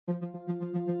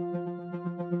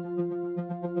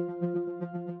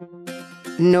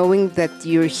Knowing that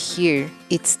you're here,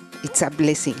 it's a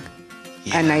blessing.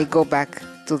 Yeah. And I go back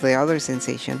to the other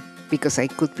sensation because I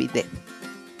could be dead.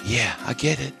 Yeah, I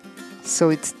get it. So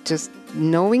it's just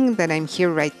knowing that I'm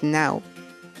here right now.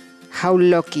 How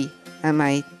lucky am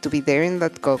I to be there in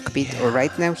that cockpit or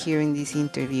right now here in this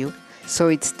interview? So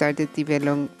it started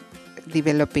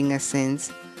developing a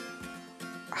sense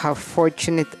how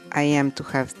fortunate I am to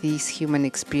have this human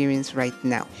experience right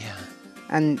now. Yeah.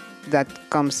 And that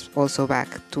comes also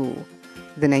back to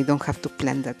then I don't have to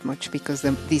plan that much because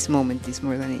this moment is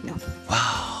more than enough.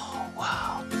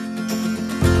 Wow.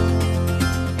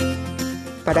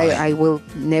 But I will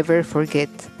never forget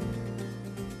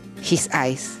his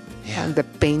eyes and the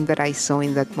pain that I saw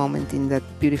in that moment in that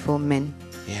beautiful man.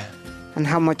 Yeah. And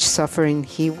how much suffering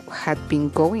he had been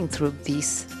going through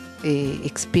this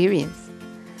experience.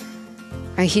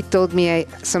 And he told me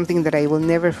something that I will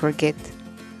never forget.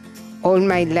 All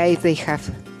my life they have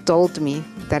told me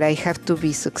that I have to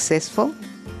be successful,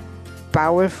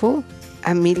 powerful,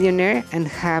 a millionaire, and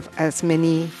have as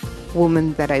many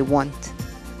women that I want.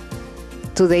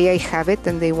 Today I have it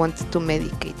and they want to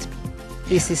medicate me.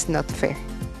 This is not fair.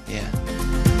 Yeah.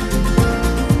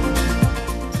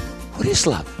 What is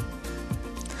love?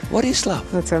 What is love?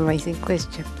 That's an amazing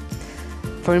question.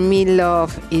 For me,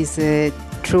 love is the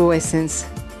true essence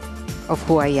of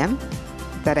who I am,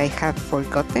 that I have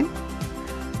forgotten,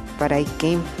 but I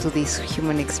came to this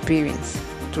human experience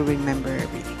to remember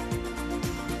everything.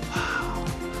 Wow.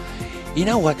 You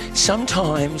know what?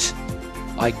 Sometimes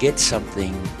I get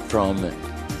something from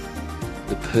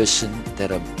the person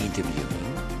that I'm interviewing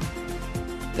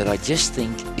that I just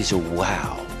think is a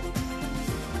wow.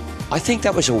 I think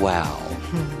that was a wow.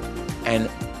 And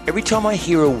every time I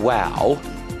hear a wow,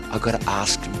 I've got to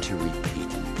ask them to repeat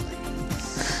it,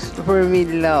 please. For me,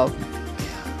 love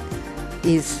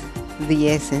is the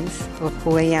essence of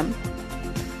who I am,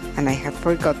 and I have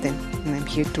forgotten, and I'm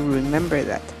here to remember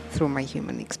that through my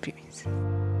human experience.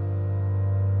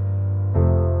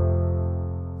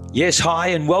 Yes, hi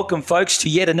and welcome folks to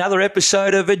yet another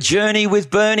episode of A Journey with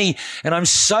Bernie. And I'm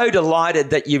so delighted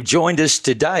that you've joined us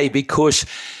today because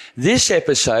this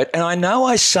episode, and I know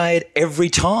I say it every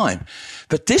time,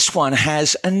 but this one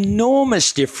has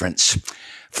enormous difference.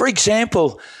 For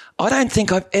example, I don't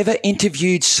think I've ever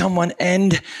interviewed someone,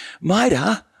 and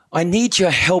Mayda, I need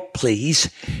your help, please.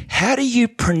 How do you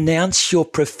pronounce your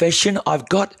profession? I've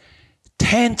got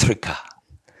Tantrika.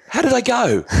 How did I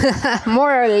go?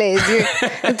 More or less.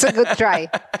 It's a good try.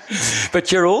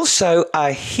 But you're also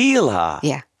a healer.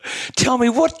 Yeah. Tell me,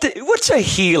 what's a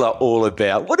healer all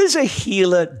about? What does a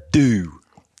healer do?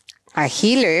 A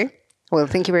healer? Well,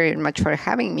 thank you very much for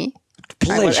having me.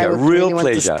 Pleasure, I would real really pleasure.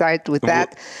 Want to start with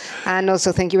that. And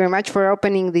also thank you very much for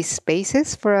opening these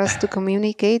spaces for us to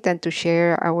communicate and to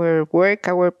share our work,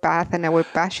 our path, and our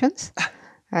passions.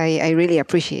 I really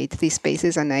appreciate these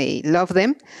spaces and I love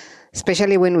them,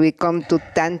 especially when we come to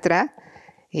Tantra.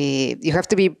 You have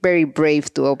to be very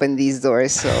brave to open these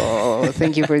doors. So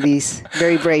thank you for these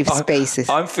very brave spaces.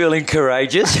 I'm feeling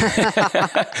courageous,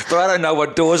 but I don't know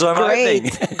what doors I'm opening.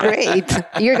 Great.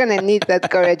 You're going to need that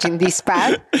courage in this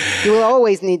path. You will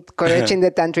always need courage in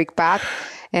the tantric path.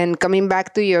 And coming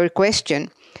back to your question,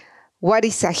 what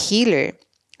is a healer?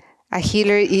 A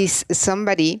healer is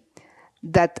somebody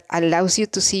that allows you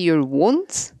to see your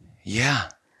wounds. Yeah.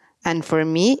 And for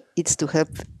me, it's to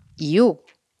help you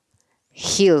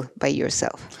heal by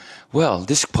yourself. Well,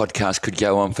 this podcast could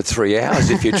go on for 3 hours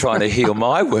if you're trying to heal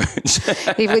my wounds.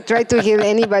 If we try to heal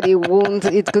anybody's wounds,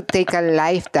 it could take a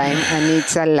lifetime, and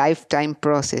it's a lifetime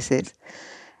process.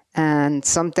 And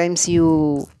sometimes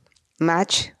you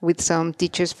match with some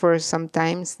teachers for some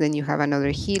times, then you have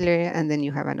another healer, and then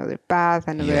you have another path,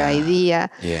 another idea.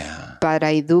 Yeah. But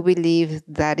I do believe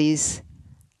that is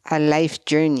a life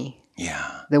journey.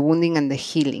 Yeah. The wounding and the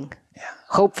healing. Yeah.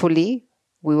 Hopefully,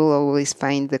 we will always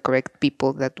find the correct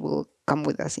people that will come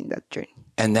with us in that journey.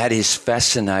 And that is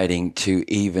fascinating to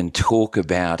even talk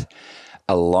about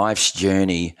a life's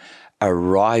journey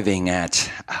arriving at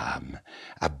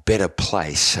a better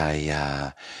place,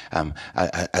 a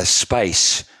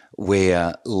space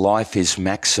where life is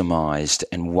maximized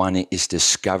and one is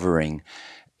discovering,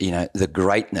 the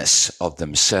greatness of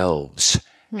themselves.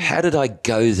 Mm. How did I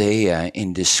go there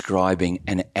in describing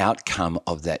an outcome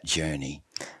of that journey?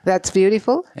 That's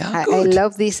beautiful. Yeah, I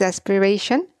love this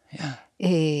aspiration. Yeah.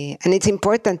 And it's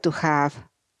important to have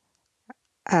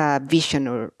a vision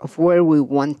of where we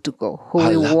want to go, who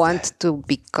we want to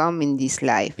become in this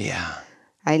life. Yeah.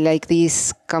 I like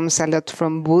this, comes a lot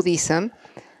from Buddhism.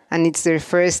 And it's their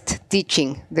first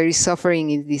teaching. There is suffering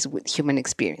in this human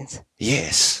experience.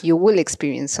 Yes. You will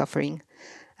experience suffering.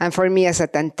 And for me as a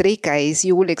tantrika is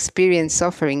you will experience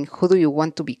suffering. Who do you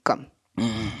want to become?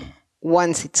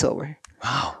 Once it's over.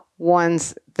 Wow.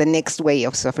 Once the next wave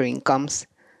of suffering comes,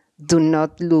 do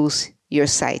not lose your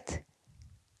sight.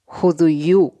 Who do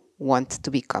you want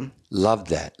to become? Love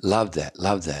that, love that,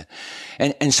 love that.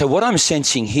 And so what I'm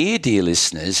sensing here, dear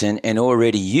listeners, and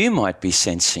already you might be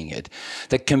sensing it,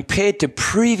 that compared to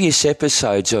previous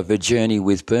episodes of A Journey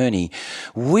with Bernie,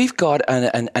 we've got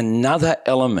another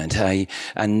element,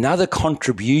 another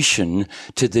contribution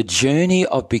to the journey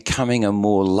of becoming a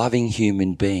more loving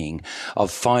human being,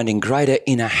 of finding greater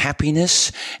inner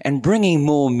happiness and bringing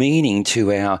more meaning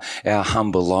to our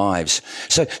humble lives.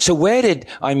 So where did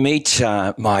I meet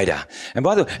Mayda? And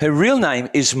by the way, her real name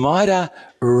is Mayda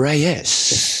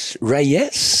Reyes.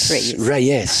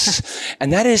 Reyes.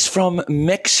 And that is from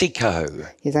Mexico.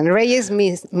 Yes, and Reyes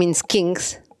means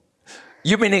kings.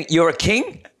 You mean you're a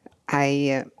king?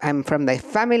 I'm from the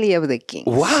family of the kings.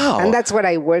 Wow. And that's what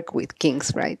I work with,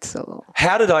 kings, right? So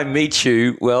how did I meet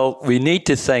you? Well, we need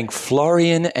to thank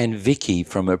Florian and Vicky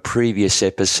from a previous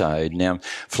episode. Now,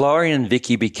 Florian and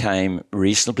Vicky became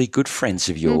reasonably good friends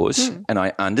of yours, and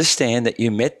I understand that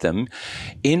you met them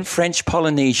in French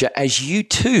Polynesia as you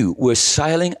too were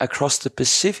sailing across the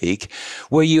Pacific.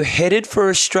 Were you headed for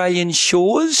Australian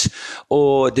shores,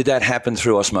 or did that happen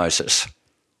through osmosis?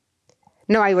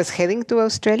 No, I was heading to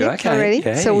Australia already.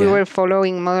 So we were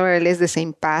following more or less the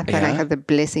same path, and I had the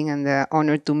blessing and the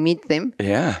honor to meet them.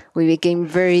 Yeah. We became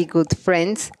very good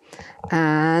friends,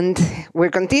 and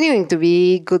we're continuing to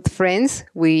be good friends.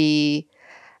 We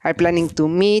are planning to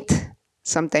meet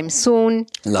sometime soon.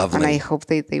 Lovely. And I hope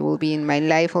that they will be in my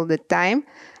life all the time.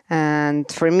 And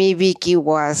for me, Vicky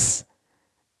was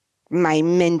my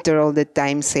mentor all the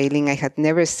time sailing. I had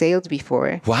never sailed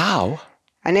before. Wow.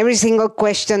 And every single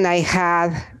question I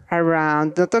had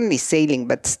around not only sailing,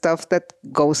 but stuff that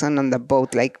goes on the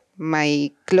boat, like my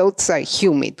clothes are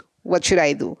humid. What should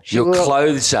I do? Your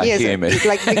clothes are humid. It's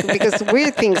like because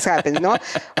weird things happen, no?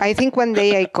 I think one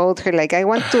day I called her, like, I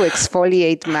want to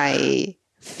exfoliate my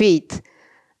feet.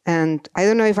 And I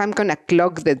don't know if I'm going to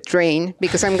clog the drain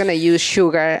because I'm going to use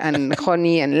sugar and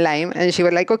honey and lime. And she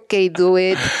was like, okay, do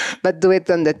it, but do it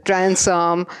on the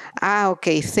transom.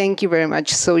 Okay, thank you very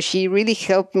much. So she really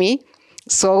helped me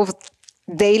solve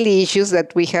daily issues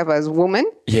that we have as women.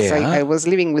 Yeah. So I was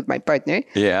living with my partner.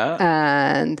 Yeah.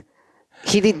 And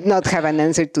he did not have an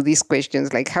answer to these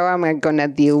questions, like how am I going to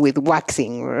deal with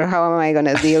waxing, or how am I going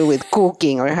to deal with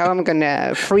cooking, or how am I going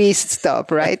to freeze stuff,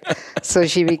 right? So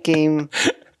she became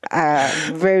a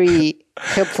very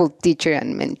helpful teacher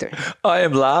and mentor. I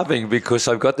am laughing because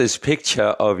I've got this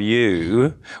picture of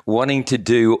you wanting to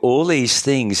do all these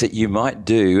things that you might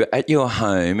do at your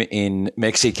home in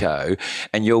Mexico,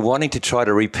 and you're wanting to try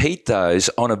to repeat those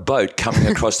on a boat coming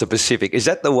across the Pacific. Is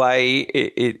that the way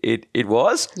it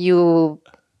was? You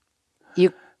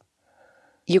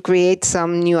create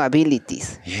some new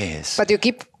abilities. Yes. But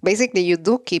you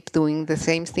do keep doing the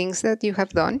same things that you have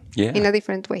done in a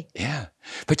different way. Yeah.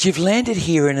 But you've landed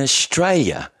here in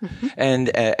Australia.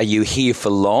 And are you here for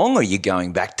long? Are you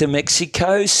going back to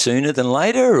Mexico sooner than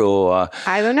later, or?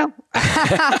 I don't know.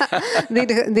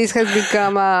 This has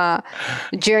become a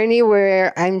journey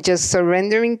where I'm just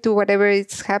surrendering to whatever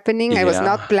is happening. I was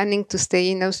not planning to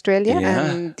stay in Australia,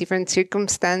 and different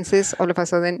circumstances, all of a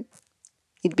sudden,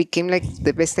 it became like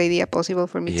the best idea possible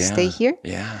for me to stay here.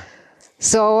 Yeah.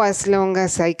 So as long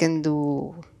as I can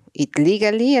do it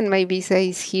legally and my visa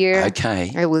is here,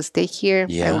 I will stay here.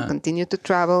 Yeah. I will continue to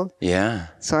travel. Yeah.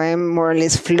 So I'm more or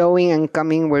less flowing and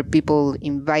coming where people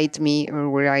invite me or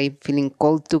where I'm feeling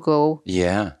called to go.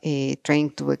 Yeah.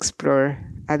 Trying to explore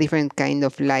a different kind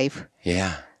of life.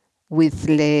 Yeah. With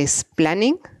less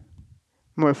planning,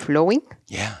 more flowing.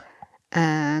 Yeah.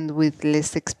 And with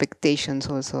less expectations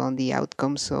also on the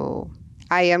outcome. So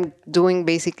I am doing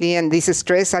basically, and this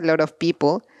stress a lot of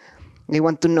people. They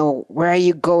want to know, where are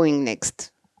you going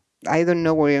next? I don't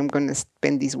know where I'm going to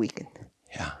spend this weekend.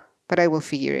 Yeah. But I will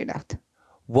figure it out.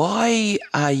 Why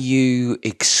are you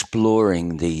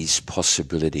exploring these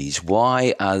possibilities?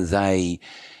 Why are they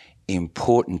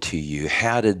important to you?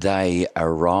 How did they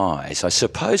arise? I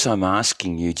suppose I'm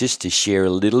asking you just to share a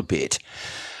little bit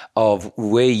of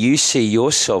where you see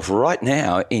yourself right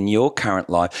now in your current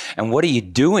life, and what are you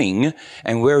doing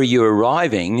and where are you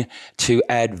arriving to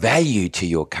add value to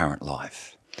your current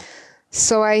life?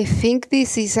 So I think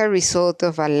this is a result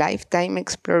of a lifetime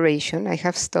exploration. I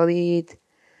have studied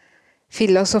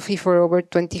philosophy for over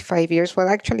 25 years. Well,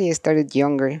 actually, I started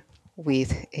younger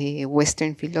with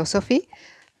Western philosophy,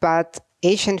 but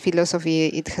Asian philosophy,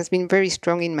 it has been very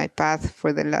strong in my path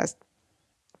for the last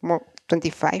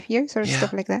 25 years or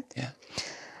stuff like that. Yeah.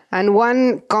 And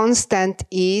one constant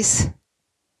is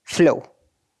flow,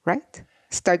 right?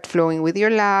 Start flowing with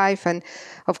your life. And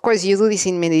of course, you do this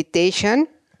in meditation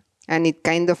and it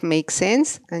kind of makes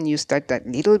sense. And you start a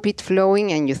little bit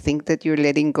flowing and you think that you're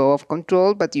letting go of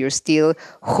control, but you're still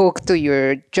hooked to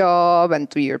your job and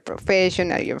to your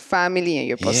profession and your family and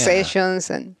your possessions.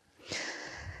 And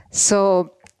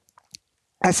so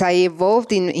as I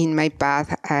evolved in my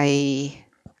path, I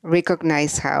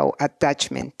recognized how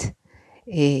attachment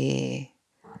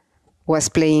was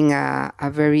playing a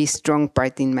very strong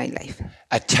part in my life.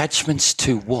 Attachments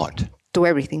to what? To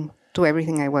everything. To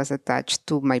everything I was attached,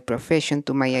 to my profession,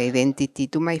 to my identity,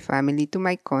 to my family, to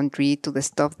my country, to the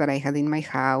stuff that I had in my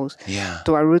house,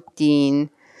 to a routine.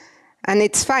 And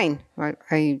it's fine.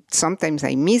 Sometimes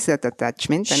I miss that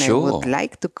attachment and I would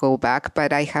like to go back,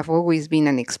 but I have always been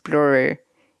an explorer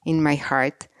in my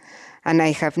heart and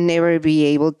I have never been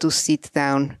able to sit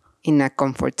down in a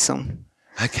comfort zone.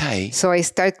 Okay. So I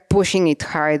start pushing it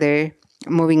harder,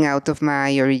 moving out of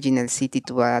my original city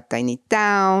to a tiny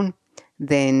town,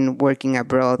 then working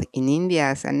abroad in India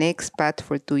as an expat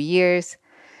for 2 years,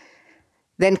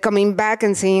 then coming back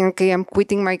and saying, okay, I'm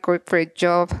quitting my corporate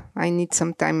job. I need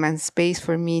some time and space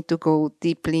for me to go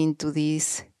deeply into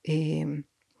this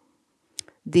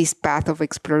path of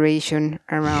exploration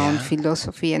around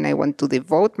philosophy, and I want to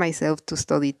devote myself to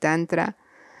study Tantra.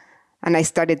 And I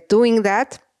started doing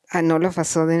that, and all of a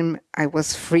sudden I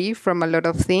was free from a lot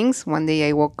of things. One day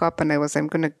I woke up and I'm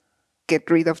going to get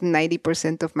rid of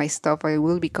 90% of my stuff. I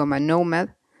will become a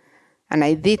nomad. And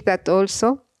I did that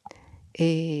also.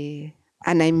 And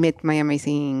I met my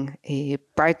amazing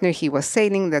partner. He was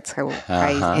sailing. That's how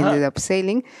I ended up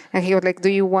sailing. And he was like, do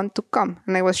you want to come?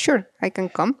 And I was, sure, I can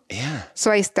come. Yeah.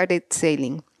 So I started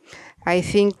sailing. I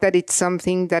think that it's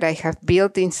something that I have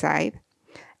built inside.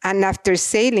 And after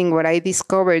sailing, what I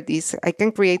discovered is I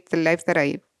can create the life that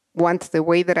I want, the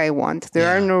way that I want. There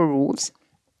are no rules.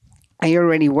 I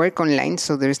already work online,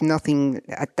 so there's nothing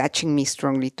attaching me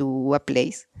strongly to a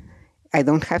place. I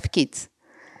don't have kids.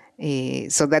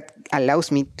 So that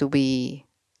allows me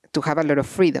to have a lot of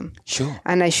freedom. Sure.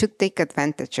 And I should take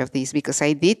advantage of this because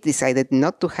I did decided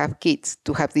not to have kids,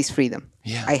 to have this freedom.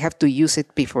 Yeah. I have to use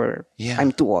it before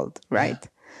I'm too old, right? Yeah.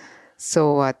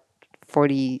 So at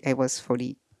 40, I was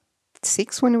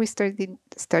 46 when we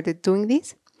started doing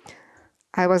this.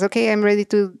 I was, okay, I'm ready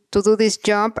to do this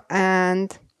job.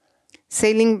 And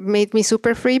sailing made me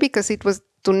super free because it was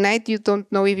tonight, you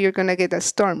don't know if you're going to get a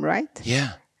storm, right?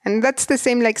 Yeah. And that's the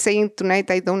same like saying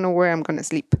tonight, I don't know where I'm going to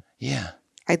sleep. Yeah.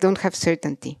 I don't have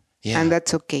certainty. Yeah. And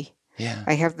that's okay. Yeah.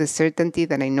 I have the certainty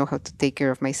that I know how to take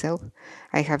care of myself.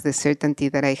 I have the certainty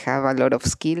that I have a lot of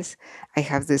skills. I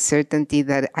have the certainty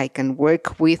that I can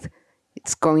work with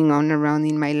what's going on around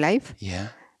in my life. Yeah.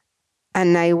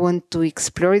 And I want to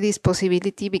explore this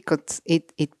possibility because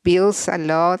it builds a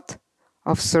lot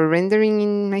of surrendering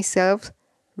in myself,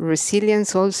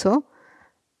 resilience also,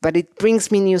 but it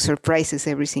brings me new surprises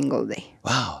every single day.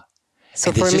 Wow. So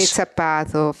and for me, it's a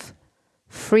path of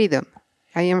freedom.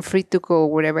 I am free to go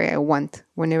wherever I want,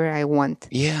 whenever I want.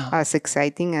 Yeah. As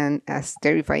exciting and as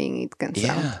terrifying it can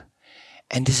sound. Yeah.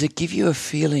 And does it give you a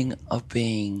feeling of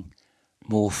being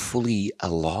more fully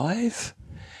alive?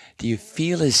 Do you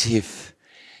feel as if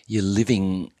you're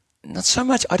living, not so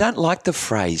much, I don't like the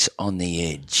phrase on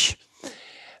the edge,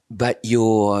 but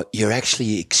you're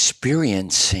actually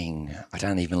experiencing, I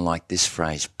don't even like this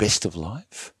phrase, best of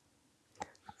life?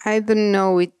 I don't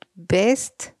know it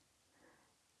best.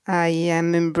 I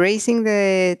am embracing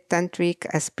the tantric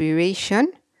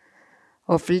aspiration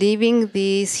of living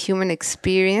this human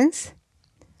experience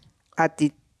at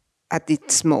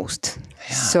its most.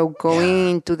 Yeah. So going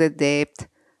into the depth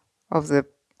of the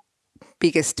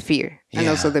biggest fear and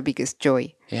also the biggest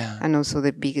joy and also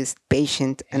the biggest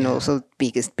patient and also the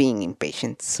biggest being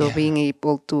impatient. So being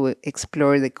able to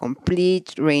explore the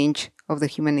complete range of the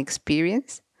human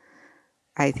experience,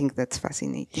 I think that's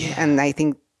fascinating. Yeah. And I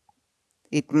think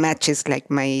it matches, like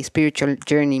my spiritual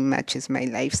journey matches my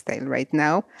lifestyle right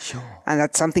now. Sure. And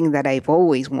that's something that I've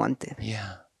always wanted.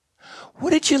 Yeah. What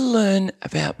did you learn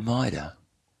about Mayda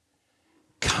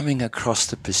coming across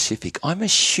the Pacific? I'm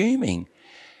assuming,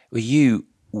 were you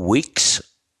weeks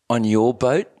on your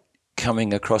boat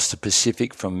coming across the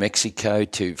Pacific from Mexico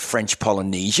to French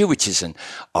Polynesia, which is an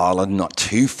island not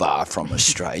too far from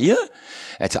Australia?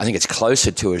 I think it's closer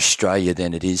to Australia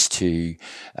than it is to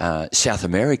South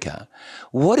America.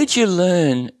 What did you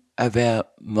learn about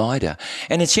Mayda?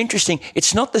 And it's interesting,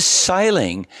 it's not the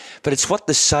sailing, but it's what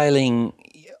the sailing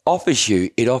offers you?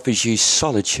 It offers you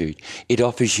solitude. It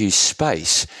offers you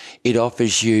space. It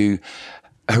offers you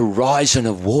a horizon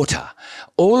of water.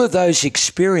 All of those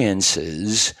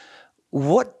experiences,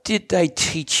 what did they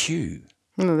teach you?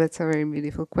 No, that's a very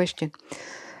beautiful question.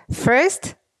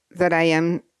 First, that I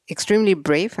am extremely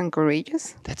brave and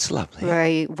courageous. That's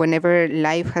lovely. Whenever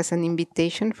life has an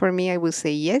invitation for me, I will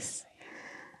say yes.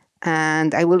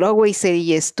 And I will always say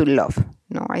yes to love.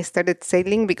 No, I started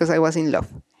sailing because I was in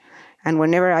love. And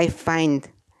whenever I find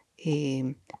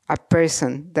a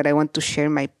person that I want to share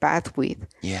my path with,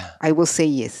 I will say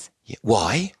yes. Yeah.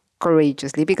 Why?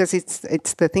 Courageously, because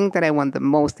it's the thing that I want the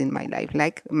most in my life,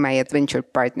 like my adventure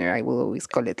partner. I will always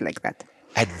call it like that.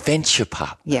 Adventure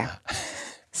partner. Yeah.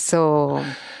 So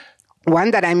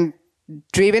one that I'm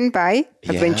driven by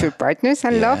adventure partners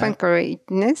and love and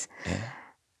courageousness. Yeah.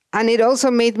 And it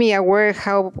also made me aware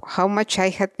how much I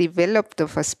had developed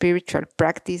of a spiritual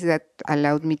practice that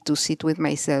allowed me to sit with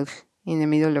myself in the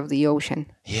middle of the ocean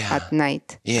at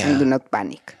night and do not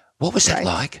panic. What was that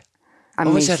like? Amazing.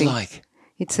 What was that like?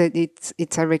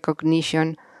 It's a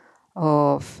recognition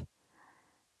of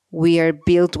we are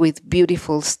built with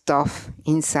beautiful stuff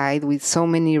inside, with so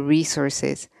many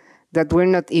resources that we're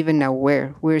not even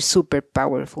aware. We're super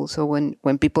powerful. So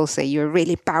when people say you're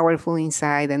really powerful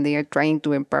inside and they are trying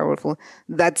to empower,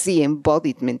 that's the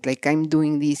embodiment. Like I'm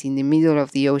doing this in the middle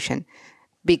of the ocean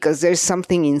because there's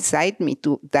something inside me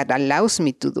that allows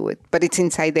me to do it. But it's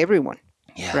inside everyone,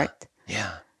 right?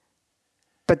 Yeah.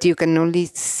 But you can only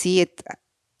see it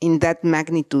in that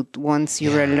magnitude once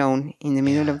you're alone in the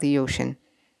middle of the ocean.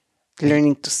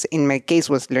 Learning to, in my case,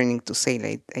 was learning to sail.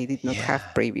 I did not have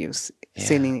previous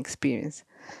sailing experience.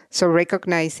 So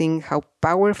recognizing how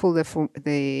powerful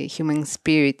the human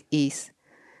spirit is.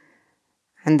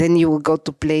 And then you will go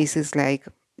to places like,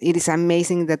 it is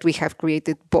amazing that we have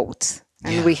created boats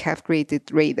and we have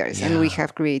created radars and we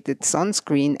have created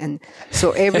sunscreen. And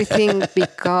so everything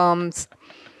becomes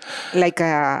like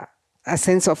a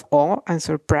sense of awe and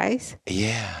surprise.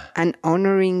 Yeah. And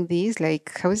honoring this,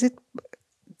 like, how is it?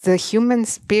 The human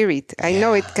spirit. I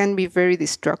know it can be very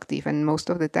destructive, and most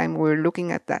of the time we're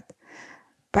looking at that.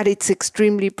 But it's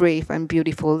extremely brave and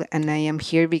beautiful, and I am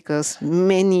here because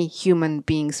many human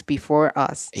beings before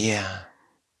us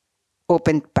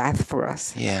opened path for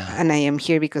us. Yeah. And I am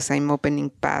here because I'm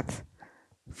opening path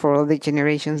for all the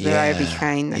generations that are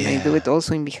behind, and I do it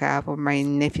also in behalf of my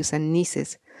nephews and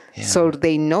nieces, so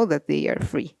they know that they are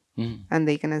free. And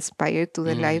they can aspire to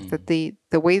the life that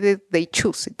the way that they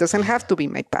choose. It doesn't have to be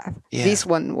my path. This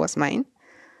one was mine.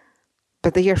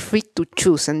 But they are free to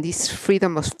choose. And this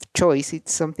freedom of choice,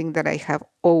 it's something that I have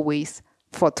always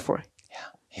fought for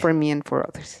me and for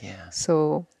others. Yeah.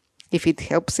 So if it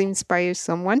helps inspire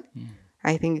someone,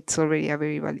 I think it's already a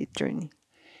very valid journey.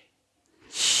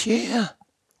 Yeah.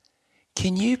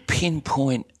 Can you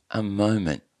pinpoint a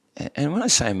moment? And when I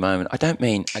say a moment, I don't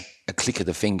mean a click of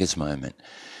the fingers moment,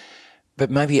 but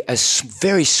maybe a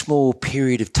very small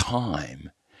period of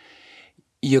time.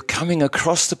 You're coming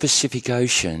across the Pacific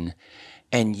Ocean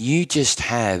and you just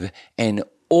have an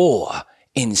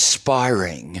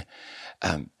awe-inspiring,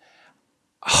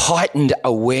 heightened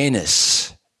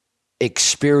awareness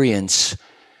experience,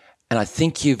 and I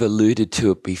think you've alluded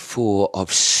to it before,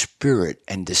 of spirit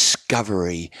and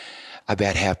discovery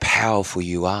about how powerful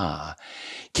you are.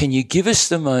 Can you give us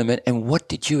the moment, and what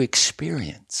did you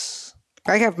experience?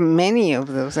 I have many of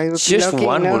those. I was just lucky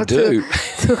one will do.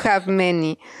 to have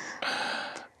many.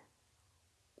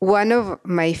 One of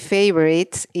my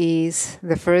favorites is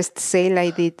the first sail I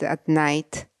did at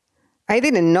night. I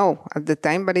didn't know at the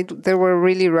time, but there were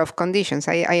really rough conditions.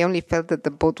 I only felt that the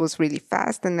boat was really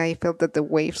fast, and I felt that the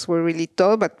waves were really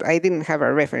tall, but I didn't have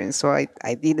a reference, so I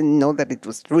didn't know that it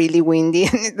was really windy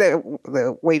and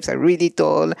the waves are really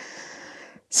tall.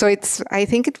 So I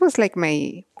think it was like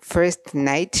my first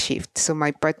night shift. So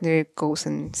my partner goes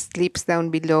and sleeps down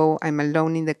below. I'm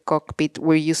alone in the cockpit.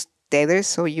 We use tethers,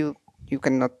 so you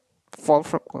cannot fall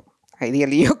from,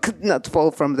 ideally you could not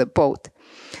fall from the boat.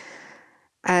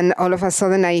 And all of a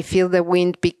sudden I feel the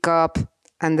wind pick up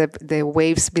and the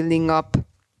waves building up.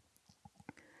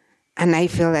 And I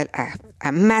feel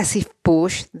a massive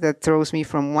push that throws me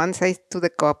from one side to the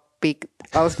cockpit,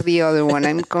 out the other one.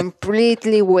 I'm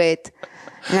completely wet.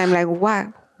 And I'm like,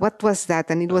 wow, what was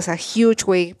that? And it was a huge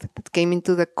wave that came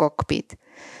into the cockpit.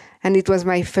 And it was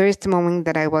my first moment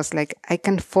that I was like, I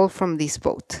can fall from this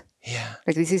boat. Yeah.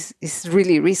 Like, this is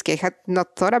really risky. I had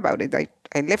not thought about it.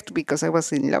 I left because I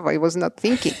was in love. I was not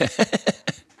thinking.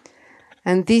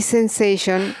 And this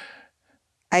sensation,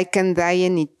 I can die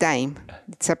anytime.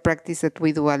 It's a practice that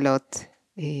we do a lot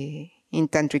in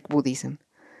Tantric Buddhism.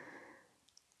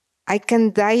 I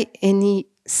can die any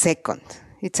second.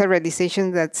 It's a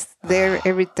realization that's there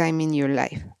every time in your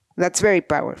life. That's very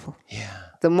powerful. Yeah.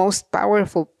 The most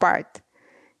powerful part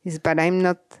is, but I'm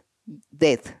not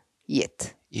dead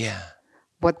yet. Yeah.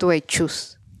 What do I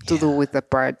choose to do with the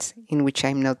parts in which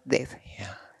I'm not dead?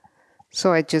 Yeah.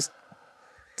 So I just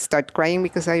start crying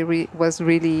because I was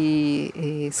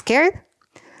really scared.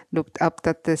 Looked up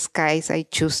at the skies. I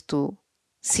choose to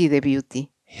see the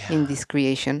beauty in this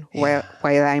creation while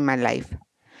I'm alive.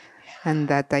 And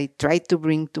that I try to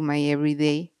bring to my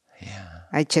everyday.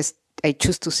 I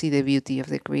choose to see the beauty of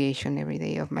the creation every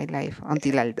day of my life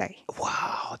until I'll die.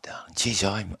 Wow, geez,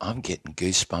 I'm getting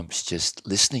goosebumps just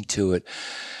listening to it.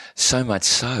 So much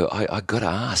so, I got to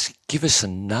ask, give us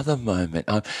another moment.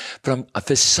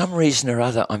 For some reason or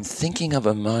other, I'm thinking of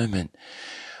a moment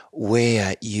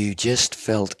where you just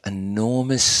felt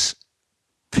enormous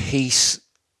peace,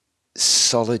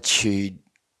 solitude,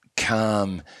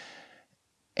 calm,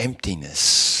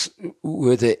 emptiness.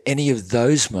 Were there any of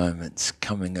those moments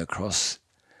coming across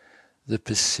the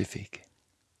Pacific?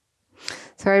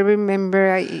 So I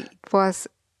remember it was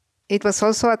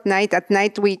also at night. At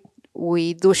night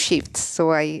we do shifts,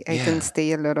 so I can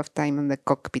stay a lot of time on the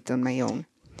cockpit on my own.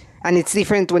 And it's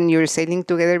different when you're sailing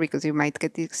together because you might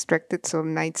get distracted. So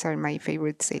nights are my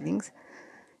favorite sailings.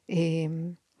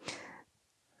 And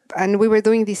we were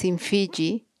doing this in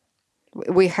Fiji.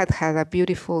 We had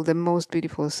the most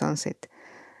beautiful sunset.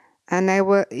 And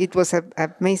it was an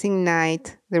amazing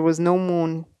night. There was no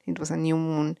moon. It was a new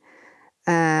moon.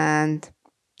 And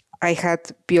I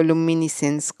had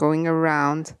bioluminescence going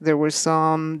around. There were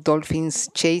some dolphins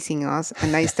chasing us.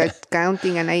 And I started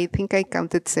counting, and I think I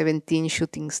counted 17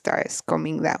 shooting stars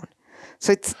coming down.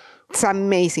 So it's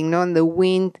amazing, no? And the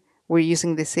wind, we're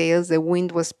using the sails. The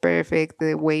wind was perfect.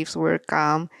 The waves were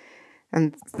calm.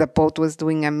 And the boat was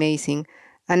doing amazing.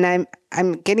 And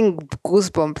I'm getting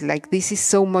goosebumps, like this is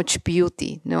so much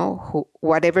beauty, no?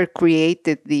 Whatever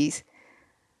created this,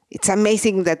 it's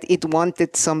amazing that it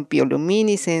wanted some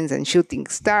bioluminescence and shooting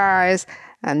stars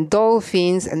and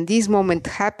dolphins and this moment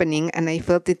happening, and I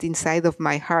felt it inside of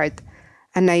my heart.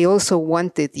 And I also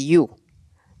wanted you.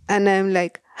 And I'm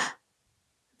like,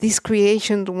 this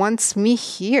creation wants me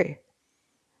here.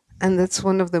 And that's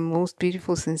one of the most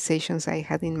beautiful sensations I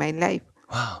had in my life.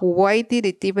 Wow. Why did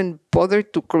it even bother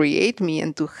to create me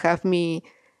and to have me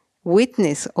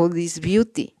witness all this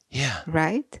beauty? Yeah.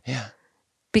 Right? Yeah.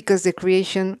 Because the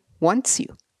creation wants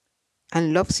you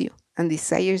and loves you and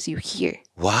desires you here.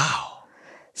 Wow.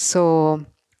 So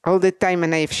all the time,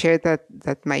 and I've shared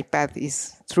that my path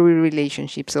is through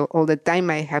relationships. So all the time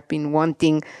I have been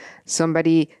wanting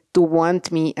somebody to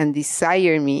want me and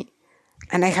desire me.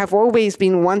 And I have always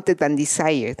been wanted and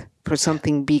desired for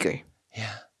something bigger.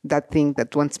 Yeah. That thing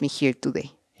that wants me here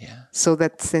today. Yeah. So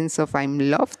that sense of I'm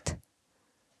loved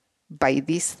by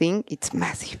this thing, it's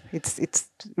massive. It's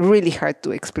really hard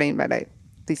to explain, but I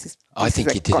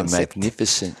think you did a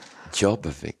magnificent job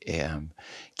of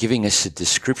giving us a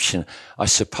description. I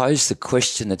suppose the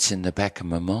question that's in the back of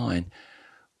my mind,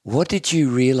 what did you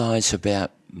realize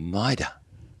about Mayda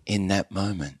in that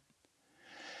moment?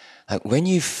 Like when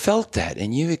you felt that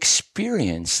and you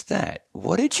experienced that,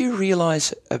 what did you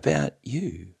realize about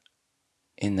you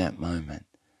in that moment?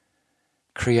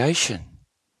 Creation,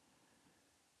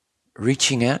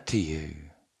 reaching out to you,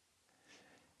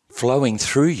 flowing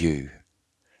through you,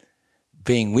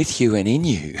 being with you and in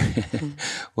you.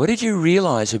 What did you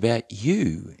realize about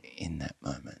you in that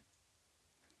moment?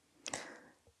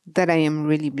 That I am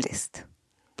really blessed.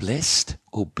 Blessed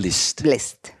or blissed?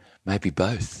 Blessed. Maybe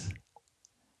both.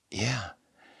 Yeah.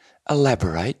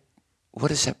 Elaborate. What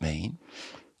does that mean?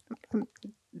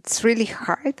 It's really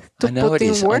hard to put in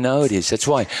words. I know it is. That's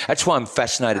why I'm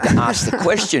fascinated to ask the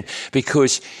question,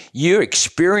 because you're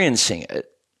experiencing it,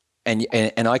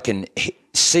 and I can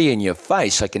see in your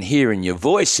face, I can hear in your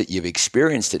voice that you've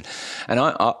experienced it, and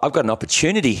I've got an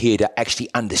opportunity here to actually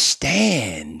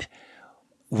understand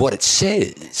what it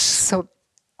says. So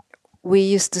we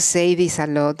used to say this a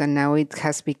lot, and now it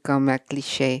has become a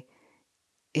cliche.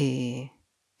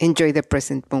 Enjoy the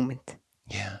present moment.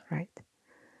 Yeah. Right?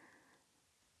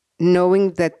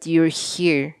 Knowing that you're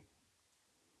here,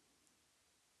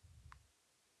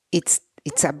 it's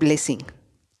a blessing.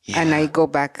 Yeah. And I go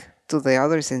back to the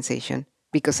other sensation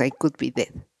because I could be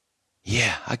dead.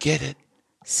 Yeah, I get it.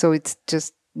 So it's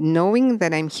just knowing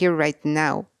that I'm here right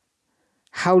now.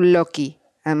 How lucky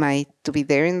am I to be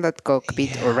there in that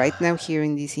cockpit or right now here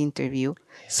in this interview?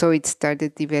 Yeah. So it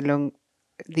started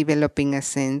developing a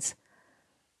sense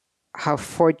how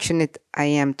fortunate I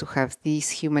am to have this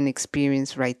human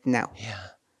experience right now. Yeah.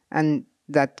 And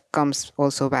that comes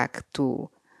also back to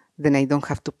then I don't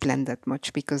have to plan that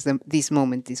much because this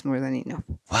moment is more than enough.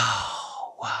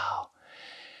 Wow, wow.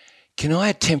 Can I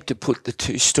attempt to put the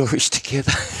two stories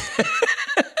together?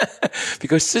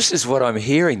 Because this is what I'm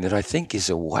hearing that I think is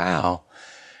a wow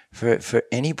for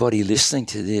anybody listening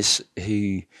to this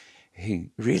who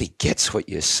really gets what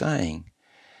you're saying.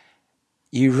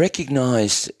 You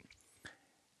recognize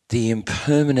the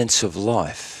impermanence of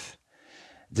life,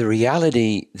 the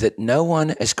reality that no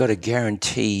one has got a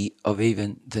guarantee of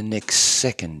even the next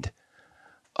second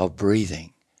of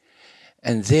breathing.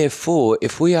 And therefore,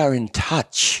 if we are in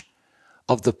touch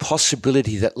of the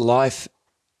possibility that life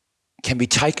can be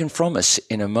taken from us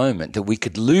in a moment, that we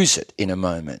could lose it in a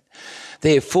moment.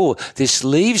 Therefore, this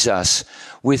leaves us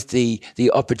with the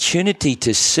opportunity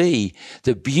to see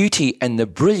the beauty and the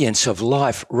brilliance of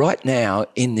life right now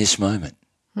in this moment.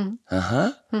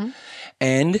 Mm-hmm.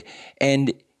 And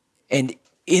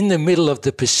in the middle of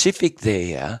the Pacific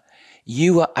there,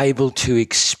 you are able to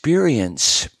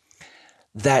experience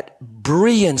that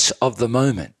brilliance of the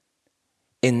moment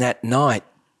in that night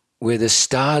where the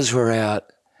stars were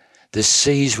out, the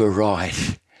seas were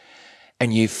right,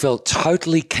 and you felt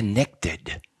totally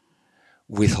connected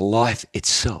with life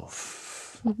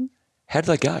itself. Mm-hmm. How did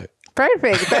I go?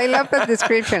 Perfect. I love that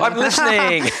description. I'm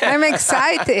listening. I'm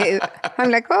excited.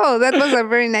 I'm like, oh, that was a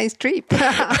very nice trip.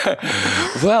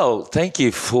 Well, thank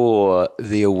you for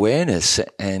the awareness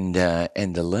and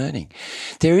the learning.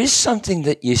 There is something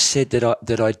that you said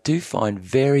that I do find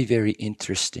very, very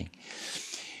interesting.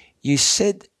 You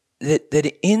said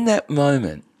that in that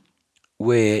moment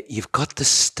where you've got the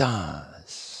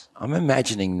stars, I'm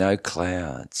imagining no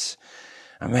clouds.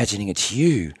 I'm imagining it's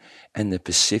you and the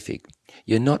Pacific.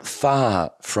 You're not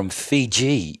far from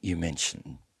Fiji, you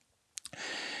mentioned.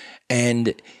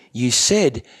 And you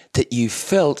said that you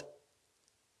felt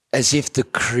as if the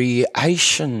creator,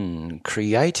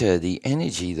 the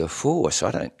energy, the force,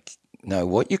 I don't know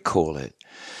what you call it,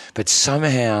 but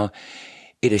somehow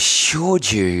it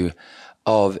assured you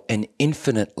of an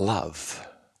infinite love.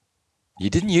 You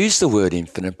didn't use the word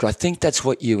infinite, but I think that's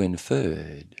what you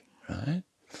inferred, right?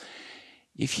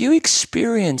 If you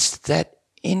experienced that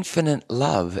infinite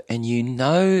love and you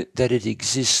know that it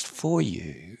exists for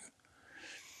you,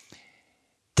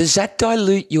 does that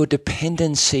dilute your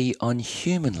dependency on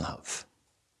human love?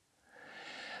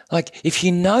 Like, if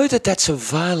you know that that's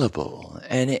available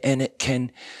and it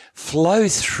can flow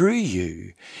through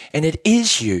you and it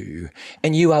is you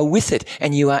and you are with it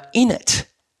and you are in it,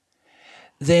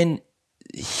 then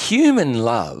human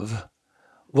love,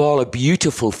 while a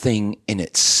beautiful thing in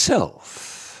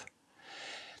itself,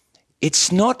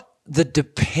 it's not the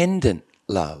dependent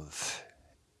love.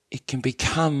 It can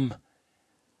become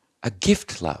a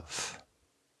gift love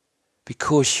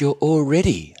because you're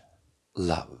already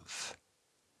love.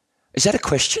 Is that a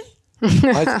question?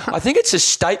 I think it's a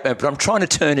statement, but I'm trying to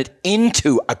turn it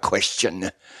into a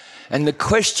question. And the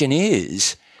question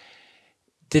is,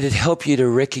 did it help you to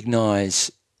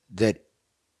recognize that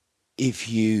if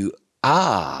you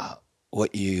are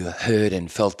what you heard and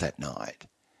felt that night,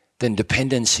 then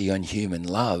dependency on human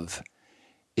love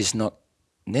is not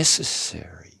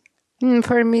necessary?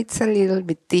 For me, it's a little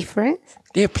bit different.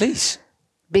 Yeah, please.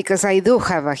 Because I do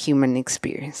have a human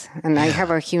experience, and I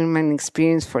have a human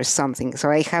experience for something.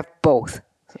 So I have both.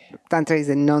 Tantra is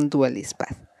a non-dualist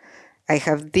path. I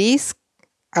have this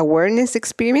awareness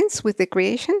experience with the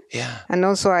creation, and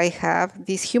also I have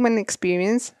this human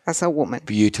experience as a woman.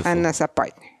 Beautiful. And as a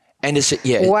partner. And is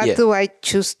it, what do I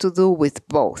choose to do with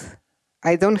both?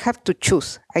 I don't have to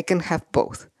choose. I can have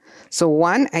both. So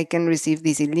one, I can receive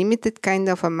this limited kind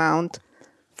of amount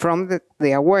from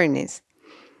the awareness.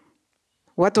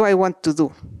 What do I want to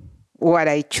do? What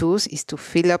I choose is to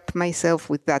fill up myself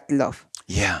with that love.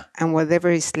 Yeah. And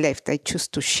whatever is left, I choose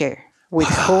to share. With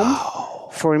whom?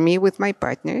 For me, with my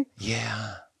partner.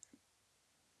 Yeah.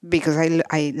 Because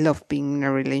I love being in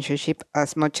a relationship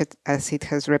as much as it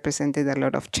has represented a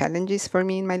lot of challenges for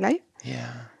me in my life.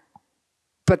 Yeah.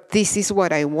 But this is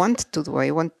what I want to do.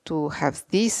 I want to have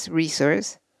this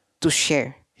resource to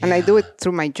share. And I do it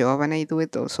through my job, and I do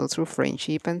it also through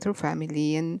friendship and through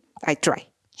family, and I try.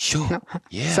 Sure. No?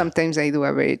 Yeah. Sometimes I do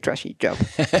a very trashy job,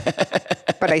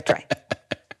 but I try.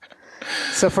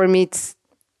 So for me,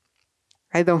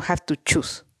 I don't have to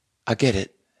choose. I get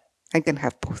it. I can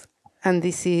have both. And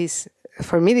this is,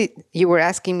 for me, you were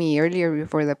asking me earlier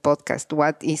before the podcast,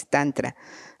 what is Tantra?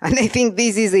 And I think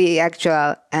this is the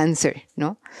actual answer,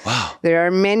 no? Wow. There are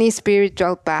many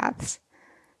spiritual paths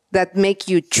that make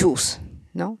you choose,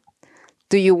 no?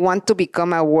 Do you want to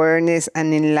become awareness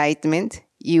and enlightenment?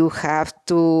 You have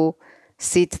to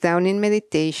sit down in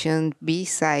meditation, be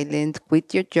silent,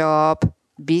 quit your job,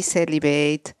 be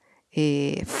celibate,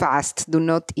 fast, do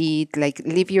not eat, like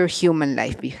live your human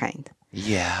life behind.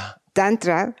 Yeah.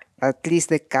 Tantra, at least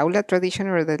the Kaula tradition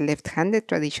or the left-handed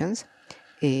traditions,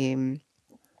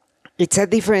 it's a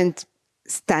different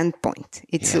standpoint.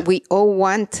 It's we all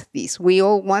want this. We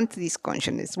all want this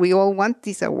consciousness. We all want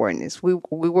this awareness. We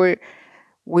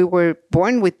were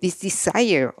born with this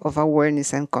desire of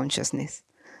awareness and consciousness.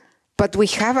 But we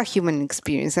have a human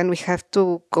experience, and we have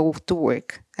to go to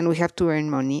work, and we have to earn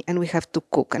money, and we have to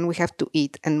cook, and we have to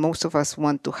eat, and most of us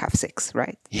want to have sex,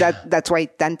 right? Yeah. That's why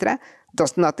Tantra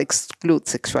does not exclude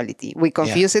sexuality. We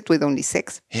confuse it with only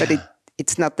sex, but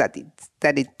it's not that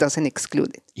it doesn't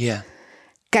exclude it. Yeah.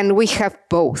 Can we have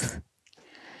both?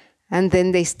 And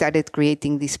then they started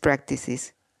creating these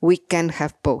practices. We can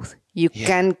have both. You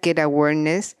can get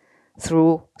awareness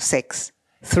through sex,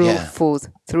 through food,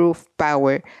 through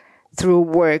power, through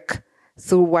work,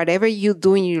 through whatever you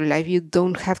do in your life. You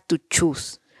don't have to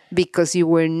choose because you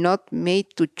were not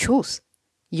made to choose.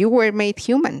 You were made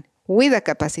human with a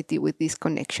capacity with this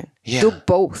connection. Yeah. Do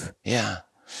both. Yeah.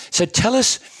 So tell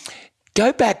us,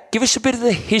 go back, give us a bit of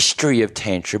the history of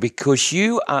Tantra, because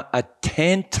you are a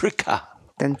Tantrika.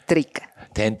 Tantrika.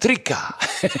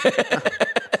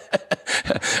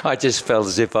 I just felt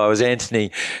as if I was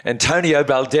Antonio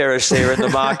Balderas there in The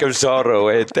Mark of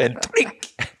Zorro.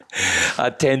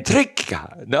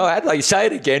 Tantrika. No, how do I say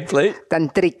it again, please?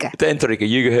 Tantrika.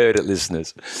 You heard it,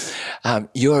 listeners.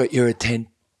 You're a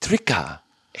Tantrika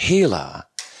healer.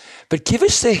 But give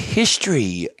us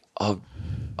Tantra of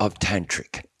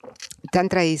Tantric.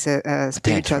 Tantra is a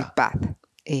spiritual path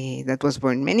that was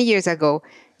born many years ago,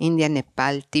 India,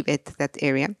 Nepal, Tibet, that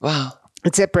area. Wow.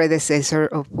 It's a predecessor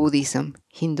of Buddhism,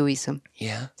 Hinduism.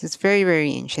 Yeah. So it's very,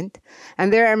 very ancient.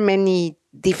 And there are many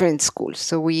different schools.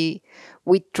 So we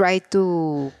try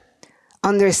to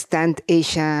understand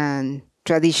Asian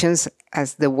traditions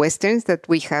as the Westerns, that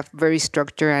we have very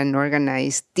structured and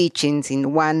organized teachings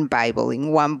in one Bible,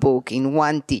 in one book, in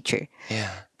one teacher.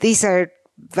 Yeah. These are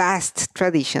vast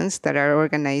traditions that are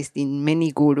organized in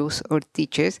many gurus or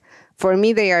teachers. For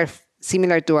me, they are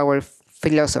similar to our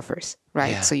philosophers,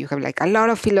 right? Yeah. So you have like a lot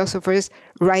of philosophers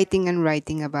writing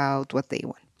about what they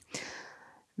want.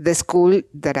 The school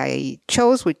that I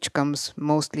chose, which comes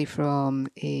mostly from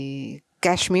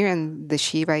Kashmir and the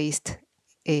Shivaist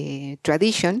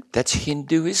tradition. That's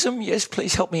Hinduism? Yes,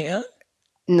 please help me out.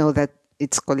 No, that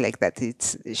it's called like that.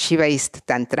 It's Shivaist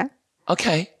Tantra.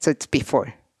 Okay. So it's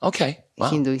before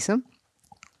Hinduism.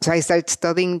 So I started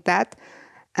studying that,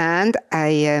 and I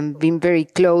am been very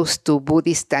close to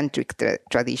Buddhist tantric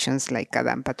traditions like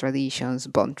Kadampa traditions,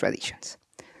 Bon traditions.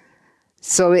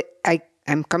 So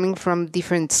I'm coming from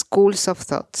different schools of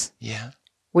thoughts,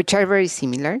 which are very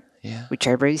similar, which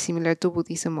are very similar to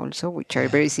Buddhism also, which are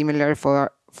very similar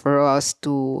for us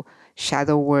to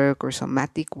shadow work or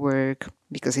somatic work,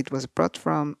 because it was brought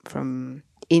from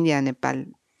India, Nepal,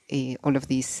 all of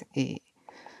these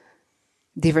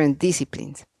different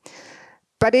disciplines.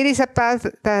 But it is a path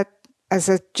that, as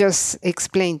I just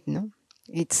explained,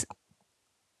 it's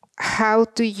how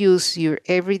to use your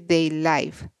everyday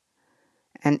life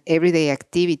and everyday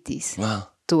activities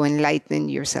to enlighten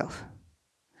yourself.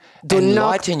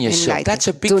 Enlighten yourself. That's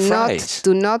a big phrase.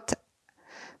 Do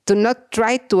not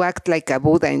try to act like a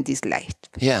Buddha in this life.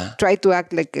 Yeah. Try to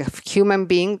act like a human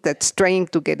being that's trying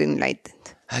to get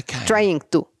enlightened. Okay. Trying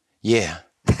to. Yeah.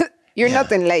 You're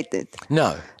not enlightened.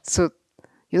 No. So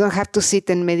you don't have to sit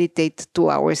and meditate 2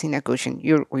 hours in a cushion.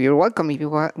 You're welcome. If you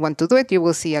want to do it, you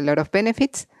will see a lot of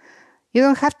benefits. You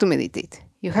don't have to meditate.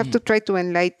 You have to try to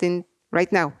enlighten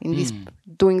right now in this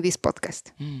doing this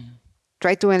podcast.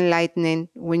 Try to enlighten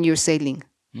when you're sailing.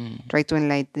 Try to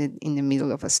enlighten in the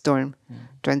middle of a storm.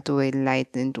 Try to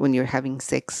enlighten when you're having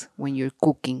sex, when you're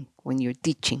cooking, when you're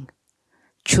teaching.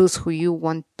 Choose who you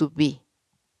want to be.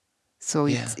 So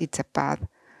it's a path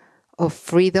of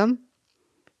freedom,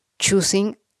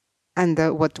 choosing, and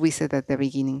what we said at the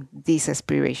beginning, this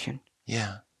aspiration.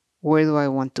 Yeah. Where do I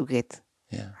want to get?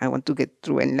 Yeah. I want to get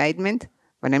through enlightenment,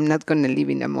 but I'm not going to live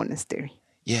in a monastery.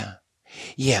 Yeah.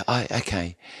 Yeah.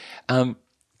 Okay.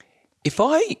 If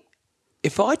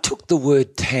I took the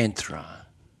word Tantra,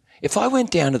 if I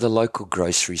went down to the local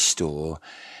grocery store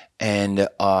and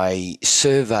I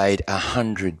surveyed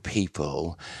 100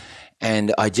 people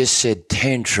and I just said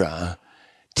Tantra,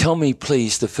 tell me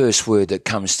please the first word that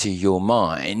comes to your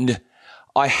mind.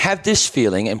 I have this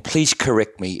feeling, and please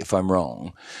correct me if I'm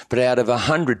wrong, but out of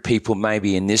 100 people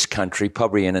maybe in this country,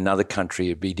 probably in another country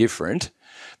it'd be different,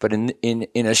 but in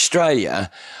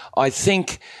Australia, I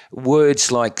think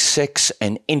words like sex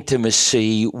and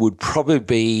intimacy would probably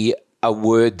be a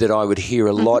word that I would hear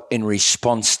a lot in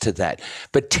response to that.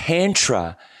 But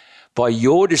Tantra, by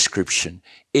your description,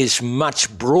 is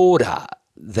much broader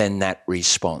than that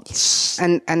response.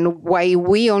 And why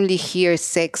we only hear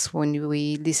sex when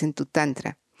we listen to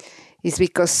Tantra is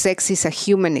because sex is a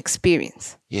human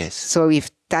experience. Yes. So if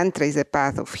Tantra is a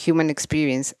path of human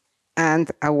experience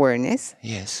and awareness,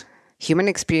 yes, human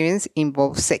experience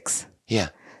involves sex. Yeah.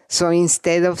 So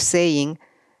instead of saying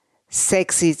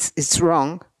sex is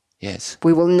wrong, Yes.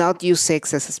 we will not use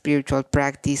sex as a spiritual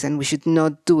practice and we should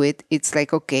not do it. It's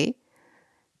like, okay,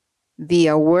 the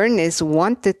awareness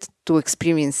wanted to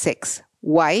experience sex.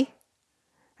 Why?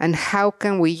 And how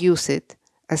can we use it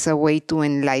as a way to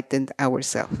enlighten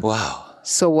ourselves? Wow.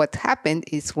 So what happened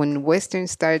is when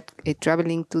Westerns started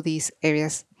traveling to these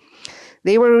areas,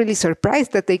 they were really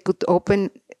surprised that they could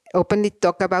openly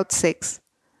talk about sex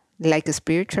like a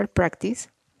spiritual practice.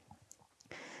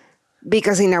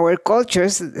 Because in our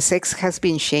cultures, sex has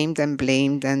been shamed and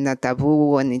blamed and a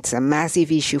taboo, and it's a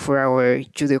massive issue for our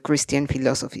Judeo-Christian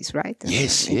philosophies, right?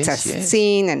 Yes, it's yes, a yes.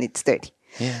 sin and it's dirty.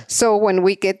 Yeah. So when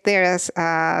we get there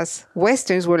as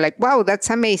Westerns, we're like, wow,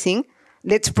 that's amazing.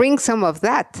 Let's bring some of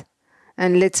that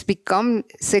and let's become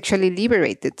sexually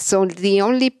liberated. So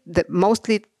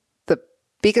mostly the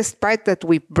biggest part that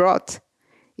we brought,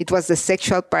 it was the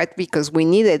sexual part because we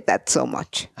needed that so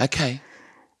much. Okay.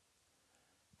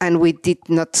 And we did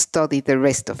not study the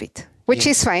rest of it, which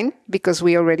is fine because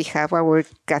we already have our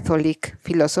Catholic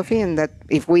philosophy, and that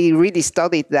if we really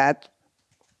studied that,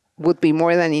 would be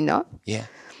more than enough. Yeah.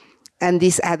 And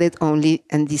this added only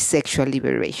and this sexual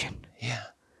liberation. Yeah.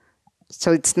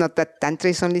 So it's not that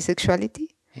Tantra is only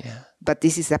sexuality, Yeah. but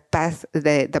this is a path,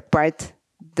 the part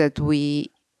that we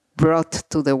brought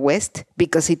to the West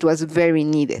because it was very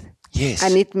needed. Yes.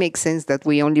 And it makes sense that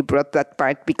we only brought that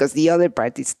part because the other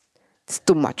part is it's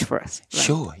too much for us. Right?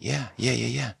 Sure. Yeah.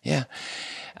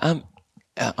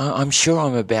 I'm sure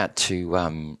I'm about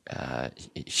to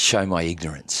show my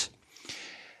ignorance.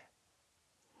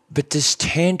 But does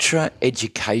Tantra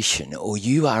education, or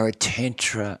you are a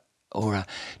Tantra or a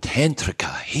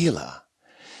Tantrika healer,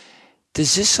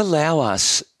 does this allow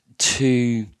us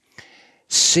to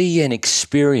see and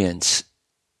experience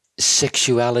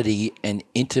sexuality and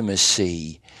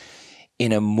intimacy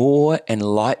in a more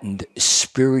enlightened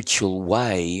spiritual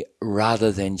way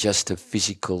rather than just a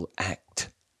physical act?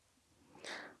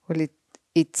 Well,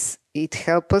 it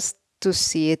helps us to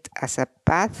see it as a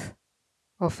path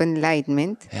of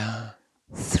enlightenment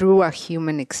through a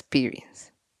human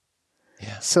experience.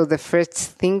 Yeah. So the first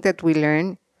thing that we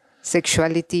learn,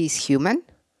 sexuality is human.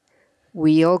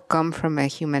 We all come from a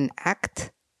human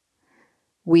act.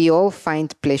 We all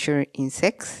find pleasure in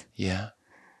sex. Yeah.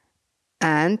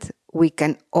 And we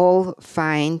can all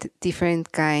find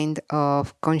different kind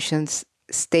of conscious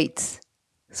states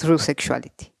through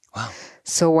sexuality. Wow.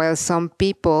 So while some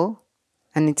people,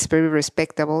 and it's very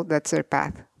respectable, that's their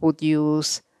path, would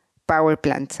use power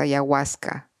plants,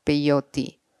 ayahuasca,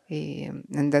 peyote,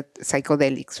 and that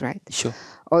psychedelics, right? Sure.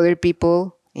 Other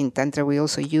people, in Tantra, we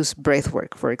also use breath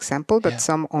work, for example, but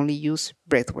some only use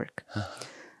breath work.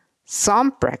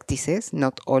 Some practices,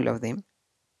 not all of them,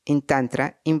 in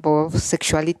Tantra involve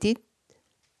sexuality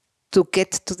to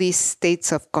get to these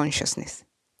states of consciousness.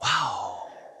 Wow.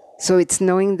 So it's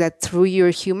knowing that through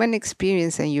your human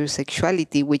experience and your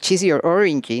sexuality, which is your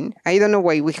origin, I don't know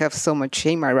why we have so much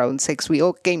shame around sex. We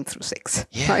all came through sex,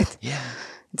 right? Yeah.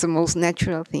 It's the most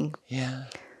natural thing. Yeah.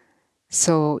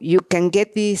 So you can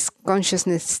get these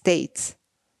consciousness states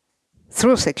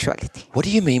through sexuality. What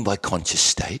do you mean by conscious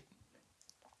state?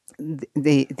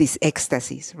 These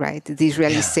ecstasies, right? These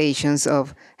realizations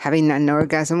of having an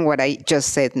orgasm, what I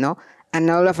just said, no? And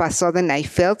all of a sudden I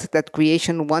felt that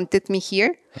creation wanted me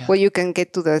here. Yeah. Well, you can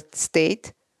get to that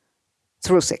state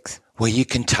through sex. Where you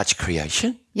can touch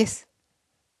creation? Yes.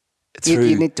 Through,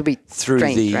 you need to be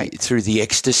trained, right? Through the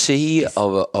ecstasy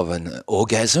of an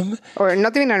orgasm? Or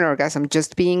not even an orgasm,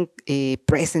 just being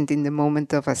present in the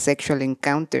moment of a sexual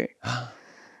encounter.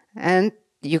 And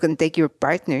you can take your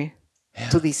partner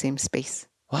to the same space.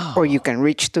 Wow. Or you can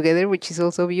reach together, which is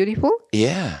also beautiful.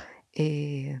 Yeah.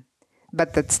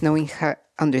 But that's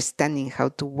understanding how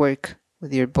to work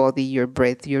with your body, your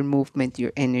breath, your movement,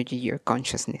 your energy, your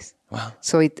consciousness. Wow.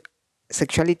 So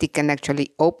sexuality can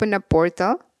actually open a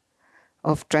portal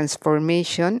of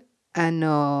transformation and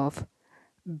of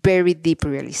very deep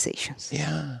realizations.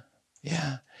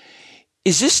 Yeah.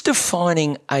 Is this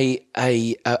defining a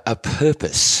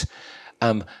purpose,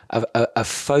 a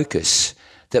focus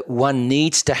that one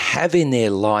needs to have in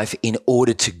their life in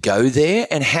order to go there?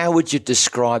 And how would you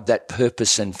describe that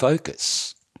purpose and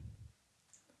focus?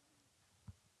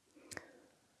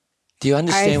 Do you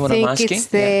understand what I'm asking?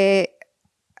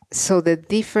 It's So the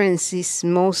difference is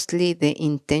mostly the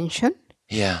intention.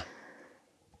 Yeah.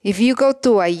 If you go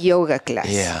to a yoga class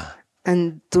Yeah.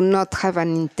 and do not have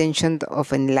an intention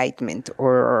of enlightenment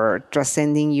or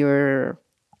transcending your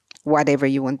whatever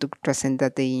you want to transcend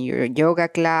that day in your yoga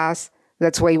class,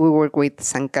 that's why we work with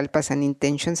sankalpas and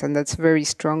intentions, and that's very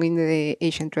strong in the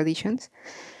Asian traditions.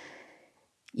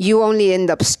 You only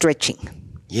end up stretching.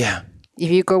 Yeah.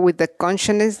 If you go with the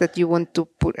consciousness that you want to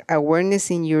put awareness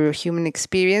in your human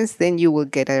experience, then you will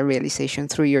get a realization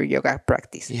through your yoga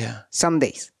practice. Yeah. Some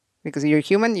days. Because you're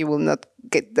human, you will not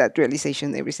get that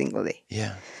realization every single day.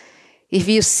 Yeah. If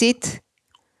you sit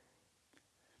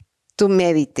to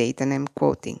meditate, and I'm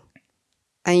quoting,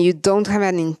 and you don't have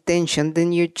an intention,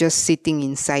 then you're just sitting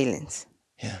in silence.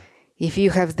 Yeah. If you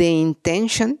have the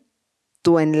intention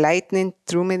to enlighten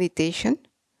through meditation,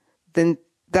 then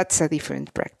that's a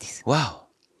different practice. Wow.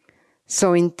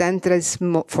 So in Tantra,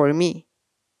 for me,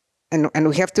 and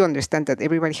we have to understand that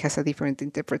everybody has a different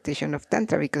interpretation of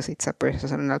Tantra because it's a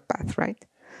personal path, right?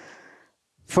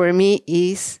 For me,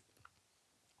 is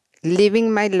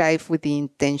living my life with the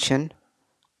intention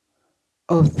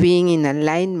of being in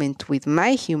alignment with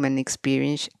my human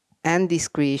experience and this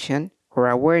creation or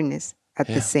awareness at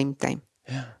the same time.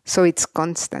 Yeah. So it's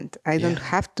constant. I don't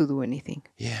have to do anything.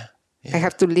 Yeah. I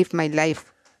have to live my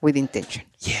life with intention.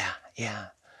 Yeah. Yeah.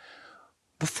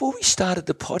 Before we started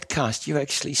the podcast, you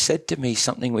actually said to me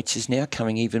something which is now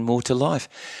coming even more to life.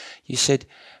 You said,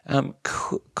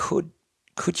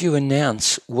 could you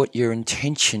announce what your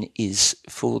intention is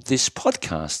for this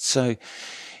podcast? So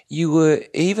you were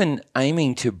even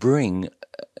aiming to bring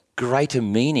greater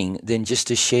meaning than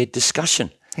just a shared discussion.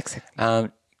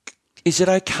 Exactly. Is it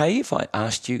okay if I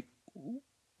asked you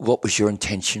what was your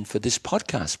intention for this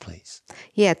podcast, please?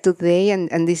 Yeah, today,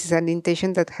 and this is an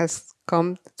intention that has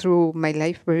come through my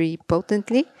life very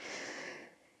potently,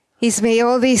 is may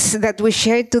all this that we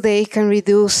share today can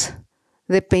reduce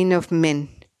the pain of men.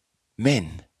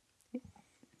 Men?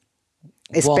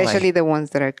 Especially Why? the ones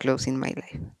that are close in my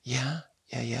life. Yeah.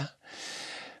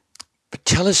 But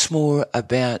tell us more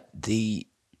about the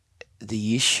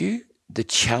issue, the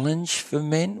challenge for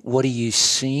men. What are you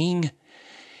seeing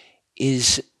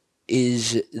is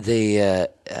their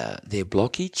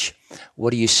blockage?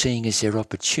 What are you seeing as their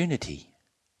opportunity?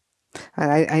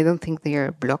 I don't think they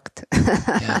are blocked.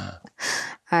 Yeah.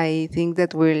 I think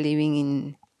that we're living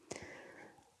in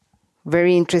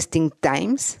very interesting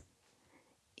times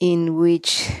in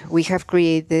which we have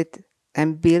created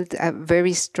and built a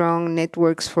very strong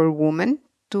networks for women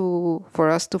for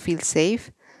us to feel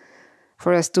safe,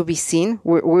 for us to be seen.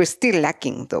 We're still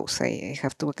lacking those, I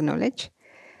have to acknowledge.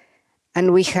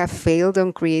 And we have failed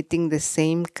on creating the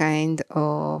same kind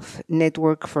of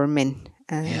network for men.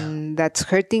 And that's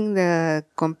hurting the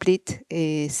complete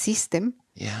system.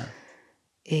 Yeah.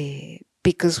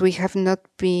 Because we have not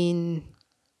been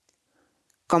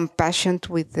compassionate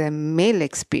with the male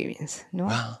experience. No?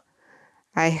 Wow.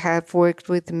 I have worked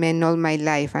with men all my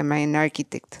life. I'm an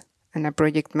architect and a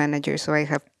project manager, so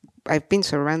I've been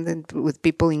surrounded with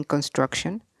people in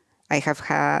construction. I have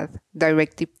had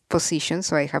directive positions,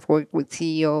 so I have worked with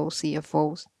CEOs,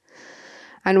 CFOs.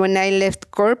 And when I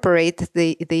left corporate,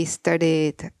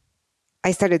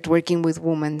 I started working with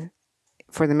women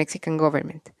for the Mexican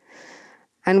government.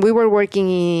 And we were working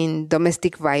in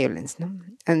domestic violence. No?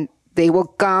 And they will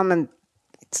come, and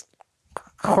it's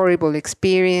a horrible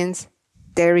experience,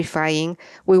 terrifying.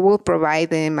 We will provide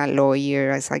them a lawyer,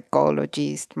 a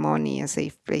psychologist, money, a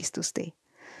safe place to stay.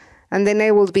 And then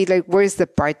I will be like, where's the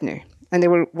partner?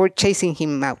 And we're chasing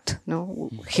him out. No,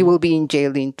 mm-hmm. He will be in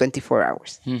jail in 24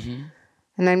 hours. Mm-hmm.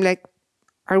 And I'm like,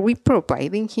 are we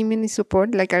providing him any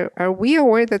support? Like, are we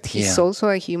aware that he's also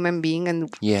a human being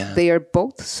and they are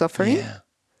both suffering? Yeah.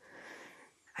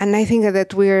 And I think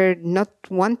that we're not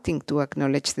wanting to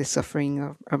acknowledge the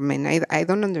suffering of men. I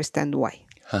don't understand why.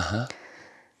 Uh-huh.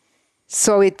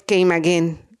 So it came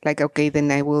again, like, okay, then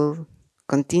I will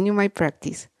continue my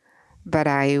practice, but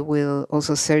I will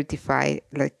also certify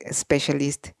like a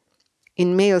specialist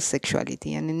in male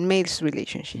sexuality and in male's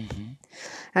relationship. Mm-hmm.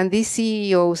 And these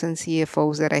CEOs and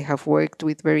CFOs that I have worked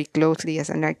with very closely as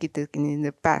an architect in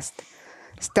the past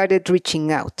started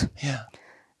reaching out. Yeah.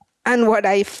 And what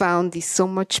I found is so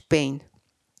much pain,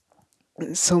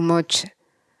 so much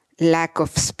lack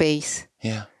of space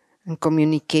and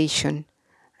communication,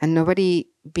 and nobody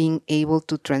being able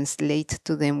to translate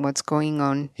to them what's going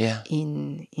on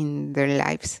in their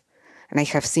lives. And I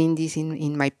have seen this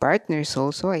in my partners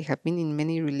also. I have been in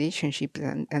many relationships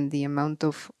and the amount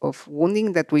of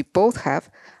wounding that we both have.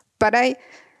 But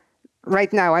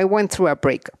right now, I went through a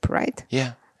breakup, right?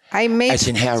 Yeah. I made As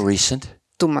in how recent?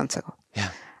 2 months ago.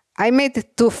 Yeah. I made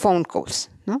 2 phone calls,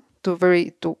 no? To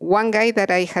one guy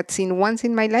that I had seen once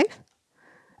in my life.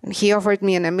 And he offered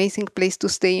me an amazing place to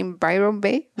stay in Byron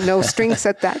Bay, no strings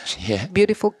attached, Yeah.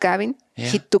 beautiful cabin. Yeah.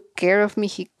 He took care of me.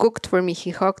 He cooked for me. He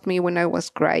hugged me when I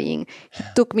was crying. He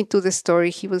took me to the store.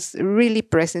 He was really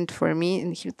present for me,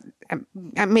 and he was an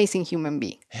amazing human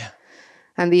being. Yeah.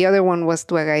 And the other one was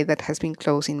to a guy that has been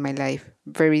close in my life,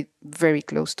 very, very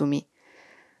close to me.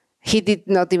 He did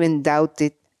not even doubt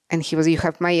it. And he was, you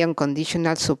have my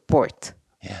unconditional support.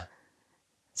 Yeah.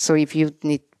 So if you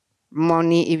need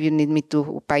money, if you need me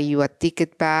to buy you a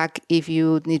ticket back, if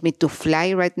you need me to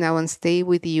fly right now and stay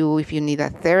with you, if you need a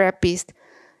therapist,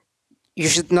 you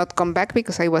should not come back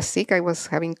because I was sick. I was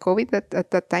having COVID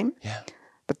at that time. Yeah.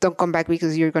 But don't come back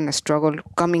because you're going to struggle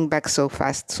coming back so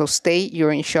fast. So stay.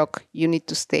 You're in shock. You need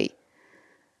to stay.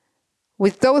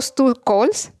 With those 2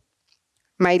 calls,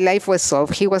 my life was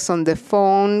solved. He was on the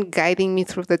phone, guiding me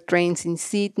through the trains in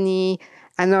Sydney.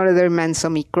 Another man saw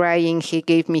me crying. He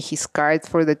gave me his card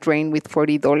for the train with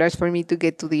 $40 for me to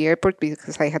get to the airport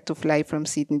because I had to fly from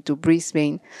Sydney to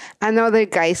Brisbane. Another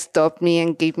guy stopped me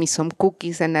and gave me some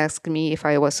cookies and asked me if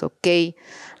I was okay.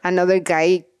 Another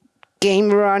guy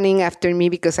came running after me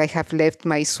because I have left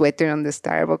my sweater on the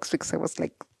Starbucks because I was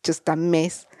like just a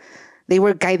mess. They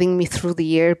were guiding me through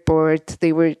the airport.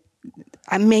 They were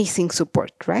amazing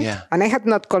support, right? Yeah. And I had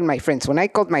not called my friends. When I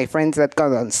called my friends, that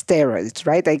got on steroids,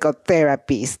 right? I got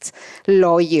therapists,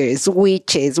 lawyers,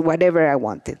 witches, whatever I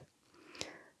wanted.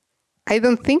 I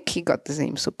don't think he got the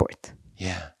same support.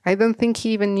 Yeah. I don't think he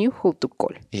even knew who to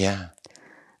call. Yeah.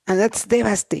 And that's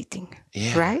devastating,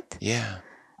 Yeah. right? Yeah.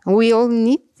 We all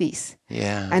need this.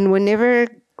 Yeah. And whenever,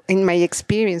 in my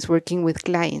experience working with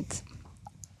clients,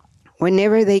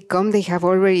 whenever they come, they have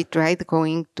already tried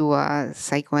going to a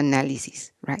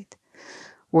psychoanalysis, right?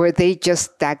 Where they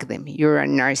just tag them. You're a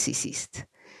narcissist.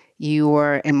 You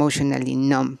are emotionally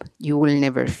numb. You will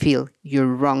never feel. You're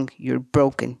wrong. You're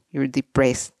broken. You're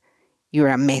depressed. You're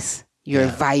a mess. You're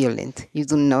violent. You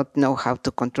do not know how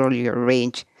to control your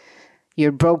rage.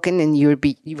 You're broken and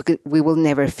we will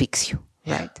never fix you,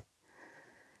 right?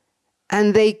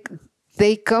 And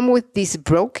they come with this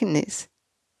brokenness.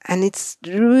 And it's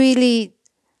really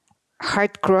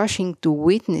heart-crushing to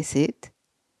witness it.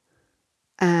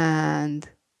 And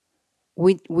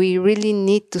we really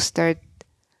need to start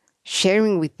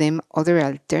sharing with them other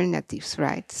alternatives,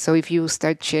 right? So if you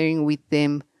start sharing with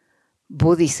them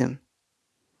Buddhism,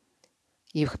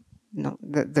 you know,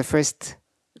 the first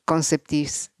concept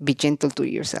is be gentle to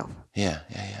yourself. Yeah.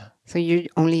 Yeah. Yeah. So you're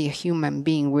only a human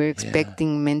being. We're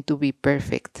expecting men to be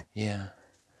perfect. Yeah.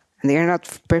 And they are not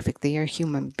perfect. They are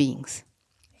human beings.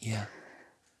 Yeah.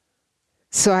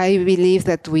 So I believe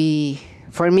that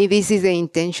for me, this is the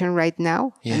intention right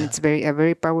now. Yeah. And it's a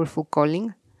very powerful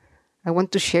calling. I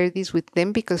want to share this with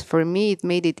them because for me, it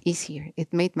made it easier.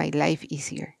 It made my life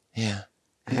easier. Yeah.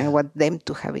 And I want them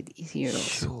to have it easier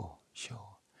also. Sure.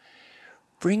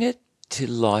 Bring it to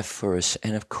life for us.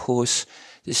 And of course,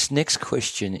 this next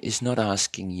question is not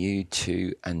asking you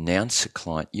to announce a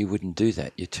client. You wouldn't do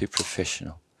that. You're too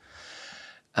professional.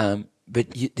 But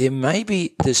there may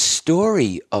be the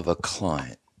story of a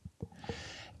client.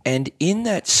 And in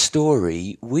that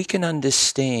story, we can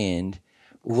understand,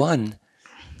 one,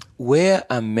 where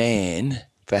a man,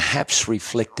 perhaps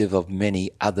reflective of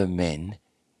many other men,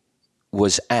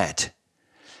 was at.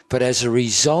 But as a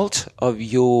result of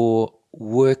your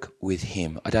work with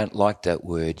him, I don't like that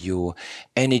word, your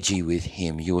energy with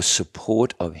him, your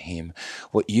support of him,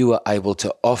 what you were able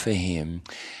to offer him,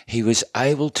 he was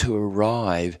able to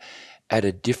arrive at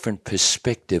a different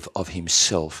perspective of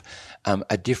himself,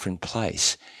 a different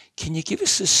place. Can you give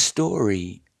us a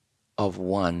story of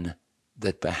one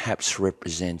that perhaps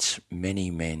represents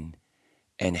many men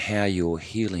and how your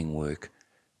healing work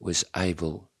was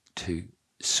able to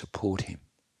support him?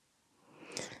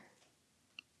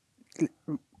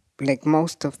 Like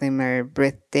most of them are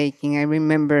breathtaking. I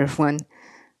remember one.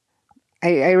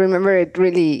 I remember it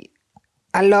really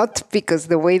a lot because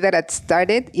the way that it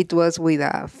started, it was with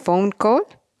a phone call.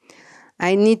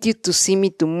 I need you to see me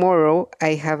tomorrow.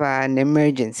 I have an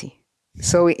emergency.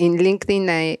 So in LinkedIn,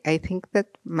 I think that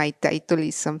my title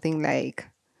is something like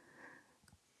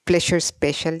pleasure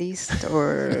specialist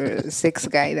or sex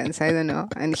guidance. I don't know.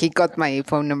 And he got my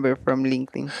phone number from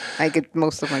LinkedIn. I get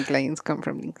most of my clients come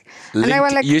from LinkedIn. And I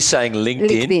was like, you're saying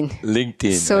LinkedIn?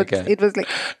 LinkedIn. So okay. it was like,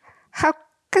 how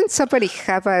can somebody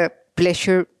have a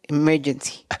pleasure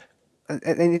emergency?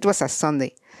 And it was a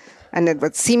Sunday. And it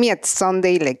would see me at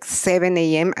Sunday, like 7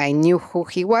 a.m. I knew who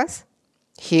he was.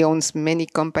 He owns many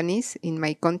companies in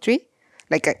my country.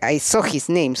 Like I saw his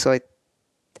name, so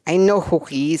I know who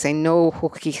he is. I know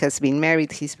who he has been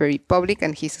married. He's very public,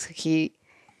 and he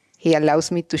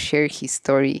allows me to share his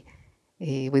story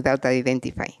without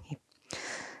identifying him.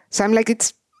 So I'm like,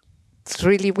 it's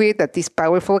really weird that this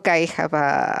powerful guy have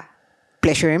a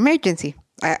pleasure emergency.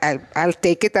 I'll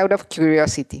take it out of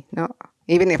curiosity, no?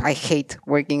 Even if I hate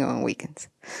working on weekends.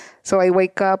 So I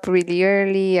wake up really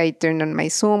early. I turn on my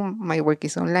Zoom. My work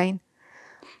is online.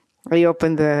 I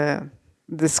open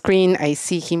the screen. I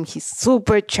see him. He's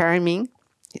super charming.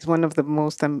 He's one of the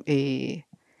most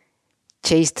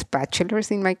chaste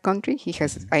bachelors in my country.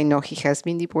 I know he has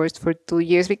been divorced for 2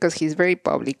 years because he's very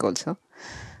public also.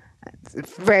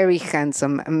 Very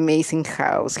handsome, amazing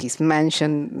house. His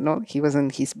mansion, no, he was in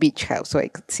his beach house, so I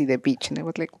could see the beach, and I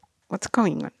was like, "What's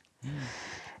going on?"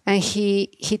 And he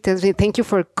tells me, "Thank you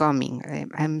for coming.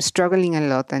 I'm struggling a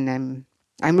lot, and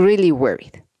I'm really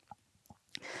worried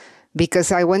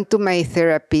because I went to my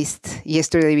therapist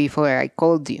yesterday before I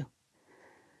called you,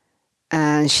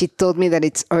 and she told me that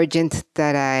it's urgent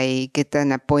that I get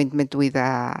an appointment with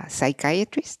a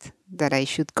psychiatrist. That I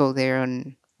should go there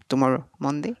on tomorrow,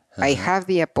 Monday." I have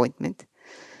the appointment.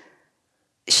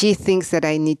 She thinks that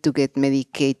I need to get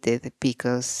medicated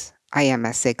because I am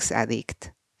a sex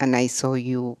addict. And I saw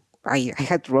you, I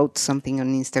had wrote something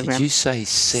on Instagram. Did you say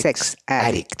sex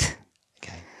addict?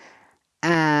 Okay.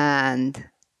 And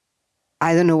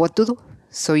I don't know what to do.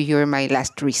 So you're my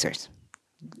last resource.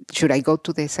 Should I go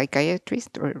to the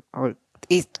psychiatrist or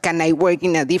can I work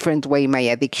in a different way my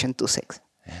addiction to sex?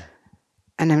 Yeah.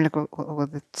 And I'm like, well,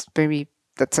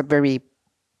 that's a very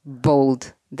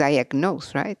bold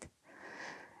diagnose, right?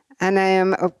 And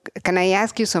can I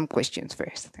ask you some questions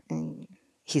first? And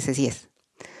he says, yes.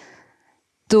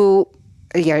 To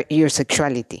your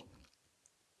sexuality,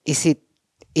 is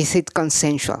it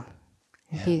consensual?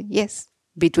 Yeah. Yes.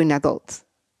 Between adults?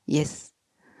 Yes.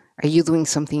 Are you doing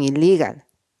something illegal?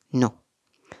 No.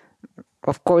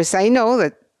 Of course, I know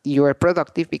that you are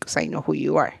productive because I know who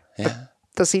you are. Yeah. But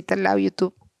does it allow you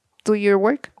to do your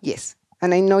work? Yes.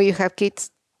 And I know you have kids.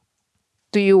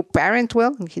 Do you parent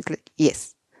well? And he's like,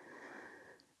 yes.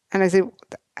 And I said,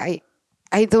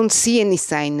 I don't see any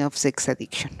sign of sex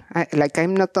addiction.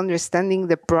 I'm not understanding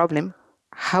the problem.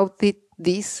 How did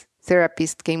this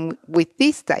therapist came with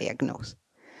this diagnosis?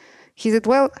 He said,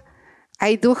 well,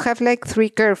 I do have 3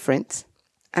 girlfriends,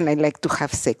 and I like to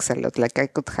have sex a lot. I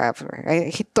could have,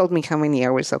 he told me how many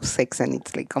hours of sex, and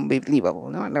it's unbelievable.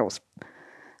 No? And I was,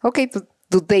 okay,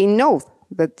 do they know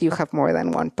that you have more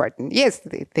than one partner? Yes,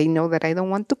 they know that I don't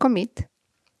want to commit.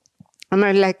 And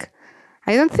I'm like,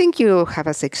 I don't think you have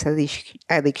a sex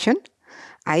addiction.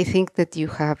 I think that you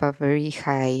have a very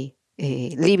high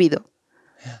libido.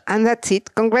 Yeah. And that's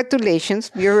it.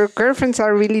 Congratulations. Your girlfriends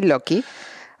are really lucky.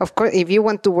 Of course, if you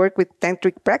want to work with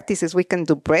tantric practices, we can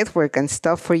do breath work and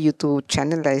stuff for you to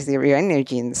channelize your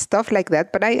energy and stuff like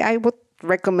that. But I would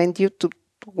recommend you to,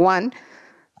 1,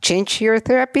 change your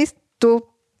therapist, 2,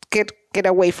 get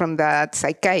away from that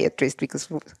psychiatrist because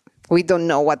we don't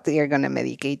know what they are going to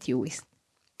medicate you with.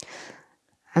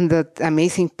 And the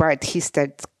amazing part, he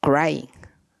starts crying.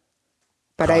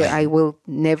 But I will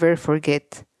never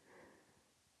forget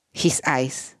his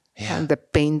eyes and the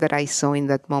pain that I saw in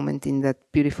that moment in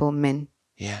that beautiful man.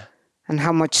 Yeah. And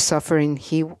how much suffering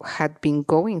he had been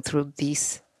going through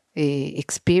this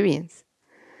experience.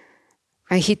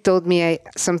 And he told me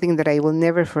something that I will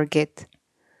never forget.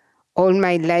 All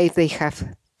my life they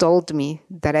have told me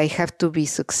that I have to be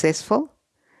successful,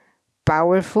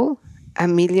 powerful, a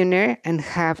millionaire, and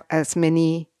have as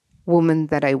many women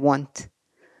that I want.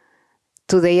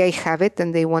 Today I have it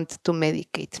and they want to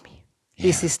medicate me. Yeah.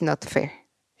 This is not fair.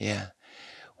 Yeah.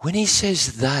 When he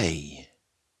says they,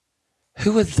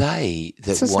 who are they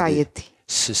that Society.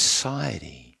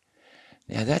 Society.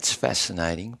 Now that's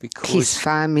fascinating because his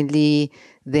family,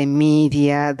 the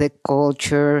media, the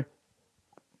culture,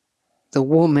 the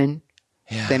woman,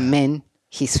 the men,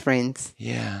 his friends.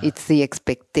 Yeah. It's the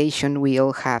expectation we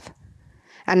all have.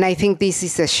 And I think this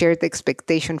is a shared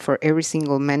expectation for every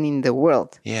single man in the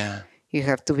world. Yeah. You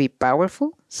have to be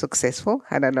powerful, successful,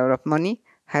 had a lot of money,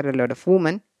 had a lot of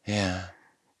women. Yeah.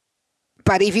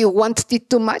 But if you want it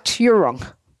too much, you're wrong.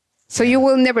 So you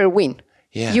will never win.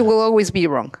 Yeah. You will always be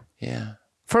wrong. Yeah.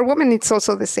 For women, it's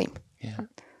also the same. Yeah.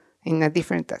 In a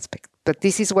different aspect. But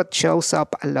this is what shows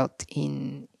up a lot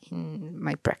in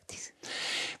my practice.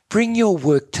 Bring your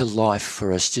work to life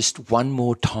for us just one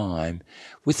more time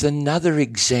with another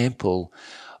example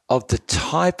of the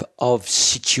type of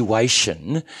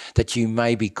situation that you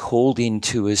may be called in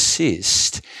to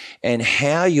assist and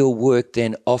how your work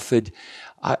then offered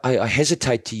I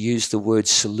hesitate to use the word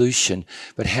solution,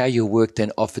 but how your work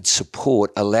then offered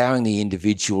support, allowing the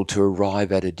individual to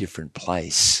arrive at a different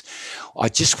place. I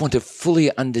just want to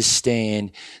fully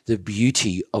understand the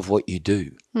beauty of what you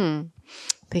do.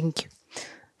 Thank you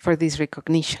for this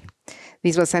recognition.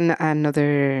 This was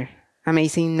another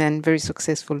amazing and very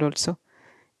successful also.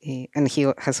 And he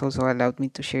has also allowed me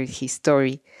to share his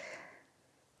story.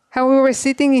 How we were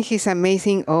sitting in his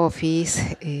amazing office,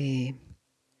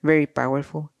 very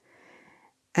powerful.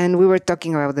 And we were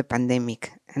talking about the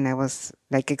pandemic. And I was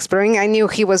like exploring. I knew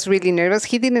he was really nervous.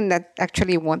 He didn't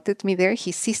actually wanted me there.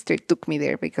 His sister took me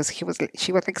there because she was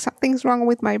like, something's wrong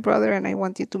with my brother and I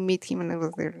want you to meet him. And I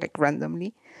was there like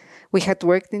randomly. We had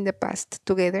worked in the past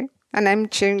together. And I'm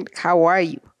sharing, how are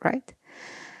you, right?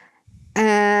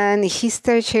 And he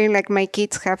started sharing, like, my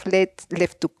kids have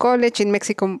left to college in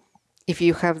Mexico. If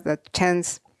you have that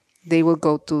chance, they will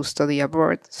go to study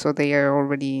abroad. So they are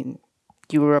already in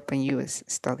Europe and US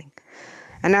studying.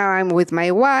 And now I'm with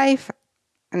my wife.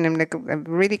 And I'm like, I'm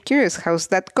really curious, how's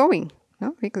that going?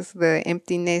 No? Because the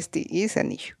empty nest is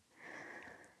an issue.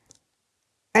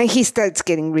 And he starts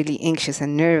getting really anxious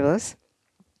and nervous.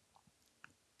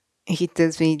 And he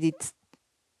tells me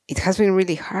it has been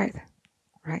really hard,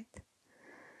 right?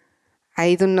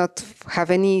 I do not have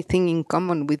anything in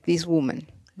common with this woman,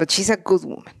 but she's a good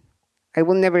woman. I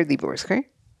will never divorce her.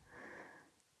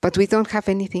 But we don't have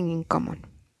anything in common.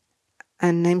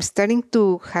 And I'm starting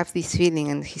to have this feeling,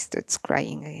 and he starts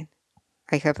crying again.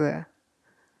 I have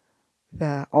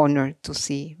the honor to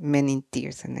see men in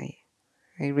tears, and I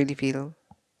really feel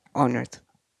honored.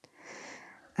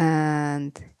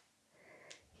 And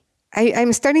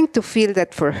I'm starting to feel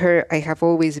that for her, I have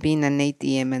always been an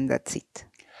ATM and that's it.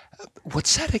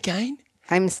 What's that again?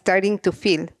 I'm starting to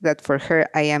feel that for her,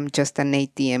 I am just an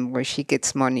ATM where she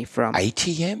gets money from.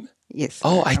 ATM? Yes.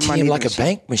 Oh, ATM like machine. a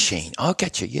bank machine. Oh,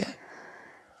 get you, yeah.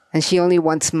 And she only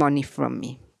wants money from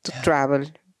me to travel.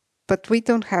 But we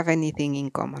don't have anything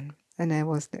in common. And I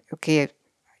was like, okay,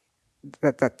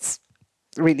 that's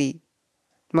really,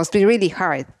 must be really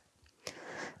hard.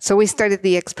 So we started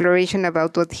the exploration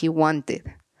about what he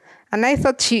wanted. And I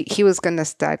thought he was going to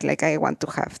start like, I want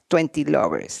to have 20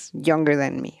 lovers, younger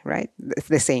than me, right?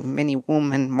 The same, many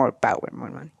women, more power, more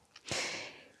money.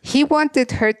 He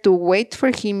wanted her to wait for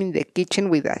him in the kitchen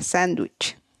with a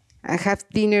sandwich and have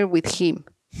dinner with him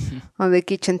on the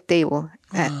kitchen table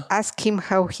and ask him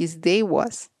how his day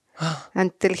was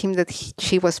and tell him that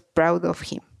she was proud of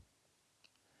him.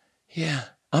 Yeah,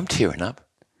 I'm tearing up.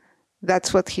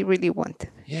 That's what he really wanted.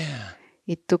 Yeah.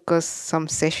 It took us some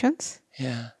sessions.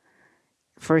 Yeah.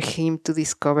 For him to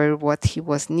discover what he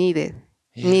was needing.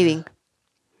 He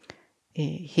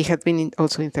had been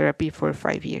also in therapy for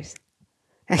 5 years.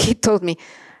 And he told me,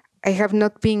 I have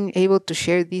not been able to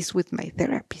share this with my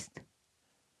therapist.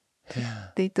 Yeah.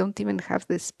 They don't even have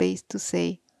the space to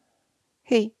say,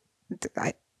 hey,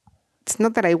 it's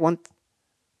not that I want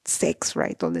sex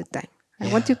right all the time.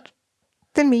 I want you to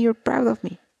tell me you're proud of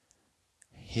me.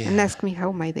 Yeah. And ask me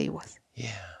how my day was.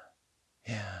 Yeah.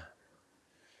 Yeah.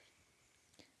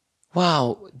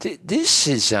 Wow. This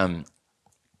is, I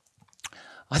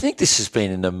think this has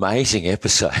been an amazing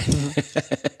episode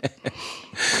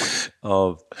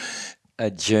of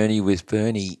A Journey with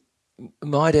Bernie.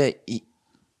 Mayda,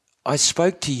 I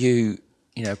spoke to you,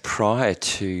 prior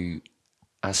to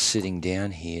us sitting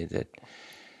down here, that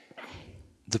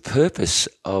the purpose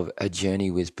of A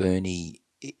Journey with Bernie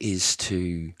is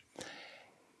to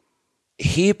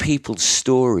hear people's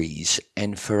stories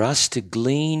and for us to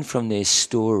glean from their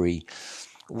story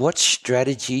what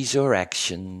strategies or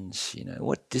actions,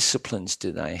 what disciplines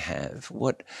do they have,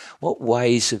 what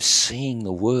ways of seeing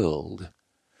the world,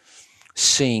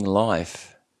 seeing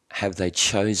life have they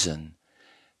chosen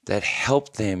that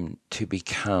help them to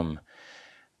become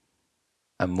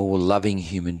a more loving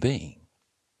human being,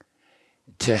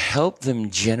 to help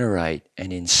them generate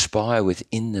and inspire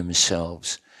within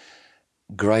themselves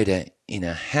greater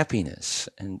inner happiness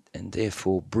and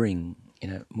therefore bring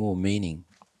more meaning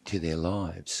to their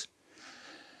lives.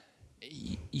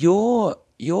 Your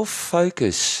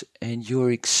focus and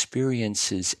your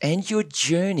experiences and your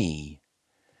journey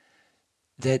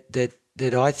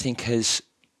that I think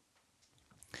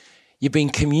you've been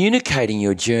communicating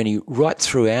your journey right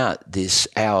throughout this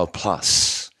hour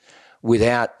plus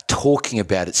without talking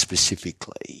about it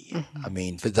specifically. Mm-hmm. I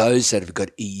mean, for those that have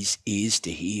got ears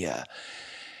to hear,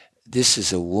 this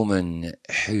is a woman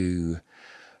who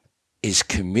is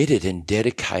committed and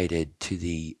dedicated to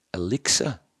the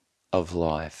elixir of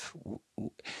life,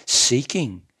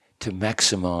 seeking to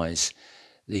maximize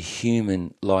the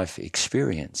human life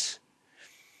experience.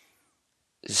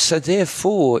 So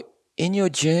therefore, in your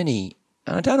journey,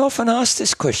 and I don't often ask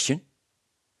this question.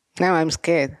 Now I'm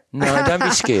scared. No, don't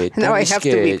be scared. Now I have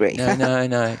to be brave.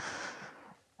 No.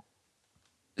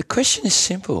 The question is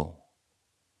simple.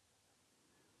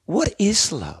 What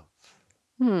is love?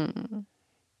 You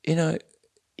know,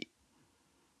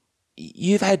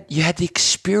 you had the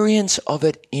experience of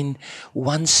it in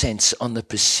one sense on the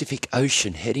Pacific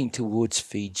Ocean heading towards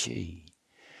Fiji.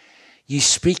 You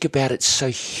speak about it so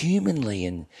humanly,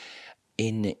 and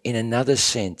in another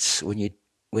sense when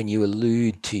you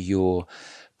allude to your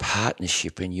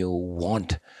partnership and your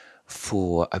want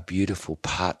for a beautiful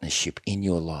partnership in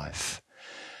your life.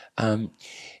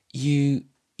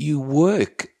 You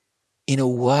work in a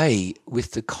way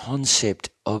with the concept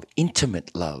of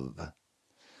intimate love.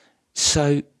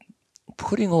 So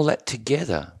putting all that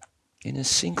together in a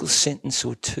single sentence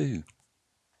or two,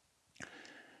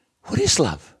 what is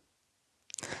love?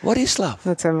 What is love?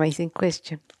 That's an amazing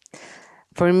question.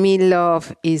 For me,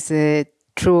 love is the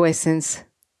true essence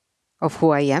of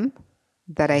who I am,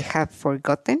 that I have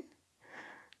forgotten,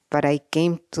 but I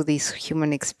came to this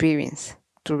human experience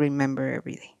to remember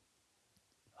every day.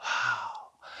 Wow.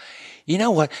 You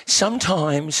know what?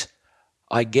 Sometimes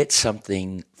I get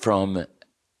something from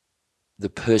the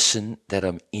person that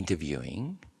I'm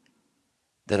interviewing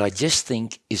that I just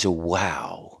think is a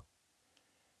wow.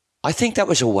 I think that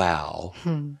was a wow.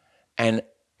 And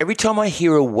every time I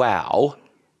hear a wow,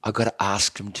 I've got to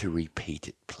ask them to repeat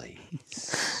it,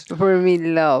 please. For me,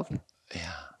 love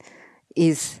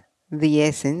is the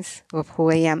essence of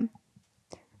who I am,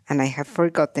 and I have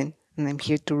forgotten, and I'm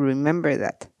here to remember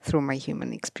that through my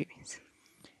human experience.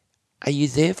 Are you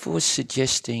therefore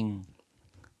suggesting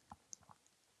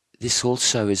this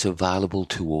also is available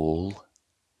to all?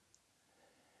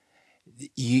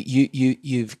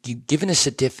 You've given us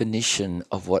a definition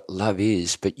of what love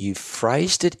is, but you've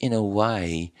phrased it in a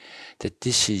way that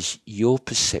this is your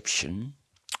perception.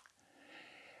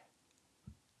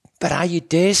 But are you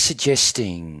dare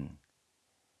suggesting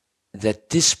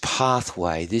that this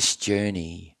pathway, this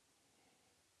journey,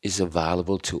 is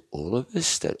available to all of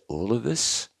us, that all of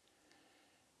us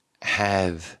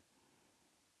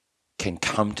can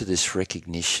come to this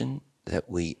recognition that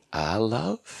we are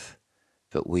love,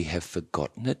 but we have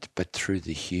forgotten it, but through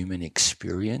the human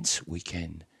experience we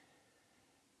can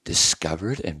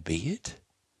discover it and be it?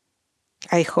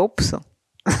 I hope so.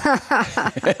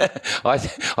 I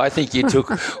think you took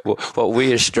what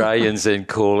we Australians then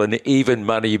call an even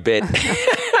money bet,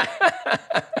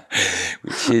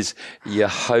 which is you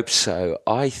hope so.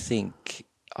 I think,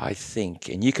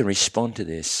 and you can respond to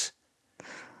this,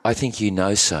 I think you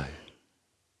know so.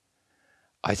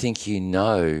 I think you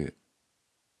know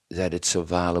that it's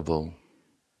available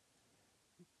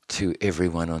to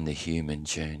everyone on the human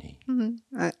journey.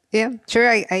 Yeah, sure.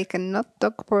 I cannot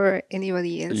talk for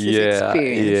anybody else's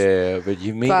experience. Yeah, but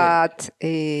you mean But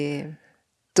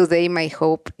today my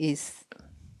hope is,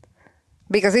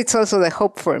 because it's also the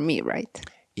hope for me, right?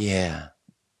 Yeah.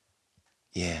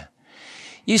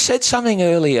 You said something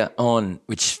earlier on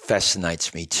which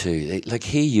fascinates me too. Like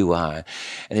here you are,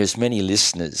 and there's many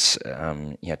listeners,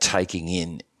 taking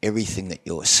in everything that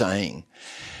you're saying,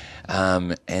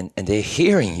 and they're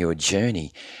hearing your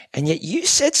journey. And yet you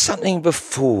said something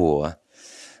before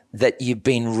that you've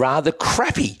been rather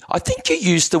crappy. I think you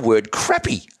used the word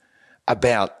crappy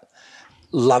about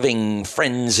loving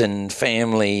friends and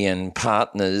family and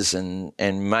partners, and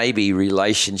maybe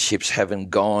relationships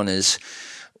haven't gone as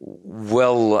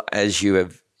well as you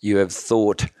have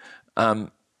thought. How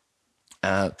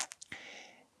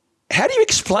do you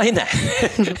explain that?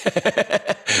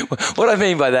 What I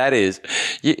mean by that is,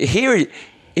 here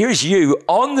is you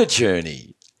on the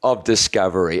journey of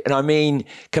discovery. And I mean,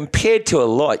 compared to a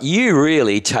lot, you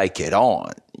really take it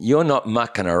on. You're not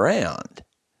mucking around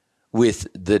with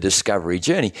the discovery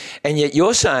journey. And yet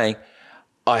you're saying,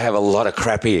 I have a lot of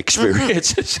crappy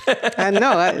experiences. I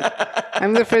know.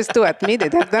 I'm the first to admit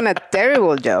it. I've done a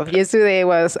terrible job. Yesterday I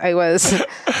was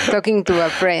talking to a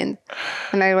friend,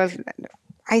 and I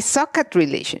suck at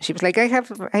relationships. Like I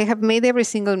have made every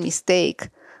single mistake,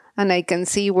 and I can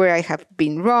see where I have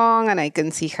been wrong, and I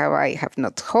can see how I have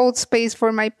not held space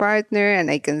for my partner, and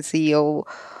I can see all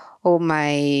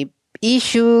my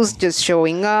issues just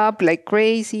showing up like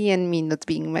crazy, and me not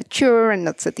being mature and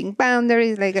not setting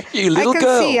boundaries. Like you little I can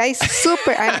girl. see I'm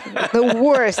the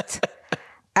worst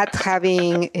at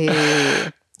having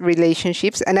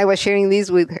relationships. And I was sharing this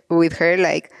with her,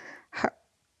 like,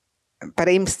 but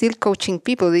I'm still coaching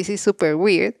people. This is super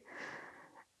weird.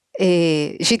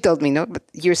 She told me, no, but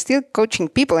you're still coaching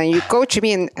people, and you coach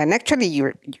me, and actually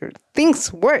your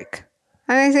things work.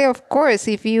 And I say, of course,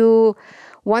 if you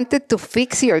wanted to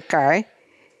fix your car,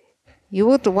 you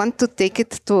would want to take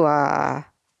it to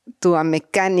a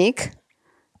mechanic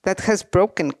that has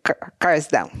broken cars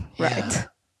down, right?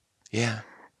 Yeah.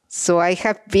 So I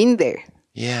have been there.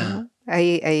 Yeah.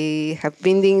 I have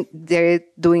been there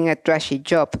doing a trashy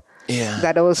job. Yeah.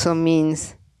 That also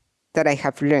means that I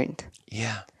have learned.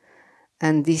 Yeah.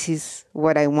 And this is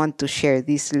what I want to share,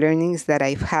 these learnings that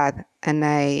I've had. And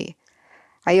I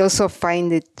also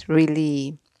find it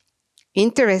really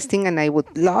interesting, and I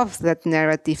would love that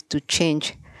narrative to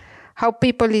change. How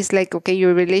people is like, okay,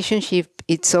 your relationship,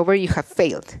 it's over, you have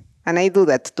failed. And I do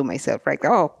that to myself, right?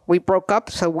 Oh, we broke up,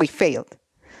 so we failed.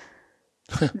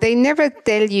 They never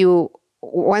tell you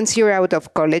once you're out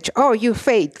of college, oh, you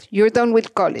failed. You're done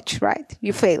with college, right?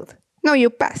 You failed. No,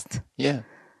 you passed. Yeah.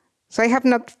 So I have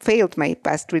not failed my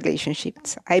past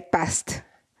relationships. I passed.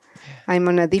 I'm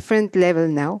on a different level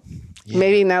now. Yeah.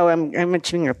 Maybe now I'm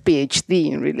achieving a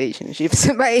PhD in relationships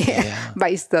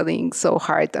by studying so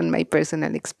hard on my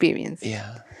personal experience.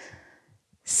 Yeah.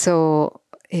 So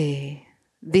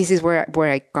this is where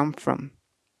I come from.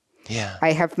 Yeah.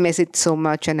 I have messed it so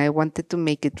much, and I wanted to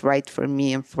make it right for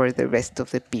me and for the rest of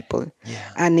the people.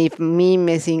 Yeah. And if me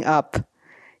messing up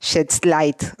sheds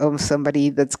light on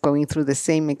somebody that's going through the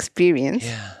same experience,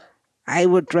 I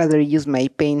would rather use my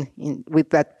pain with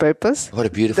that purpose what a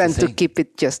beautiful than thing. to keep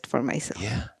it just for myself.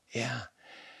 Yeah, yeah.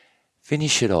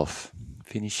 Finish it off.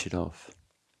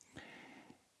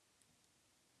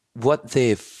 What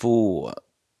therefore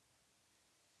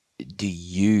do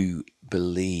you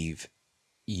believe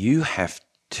you have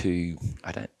to,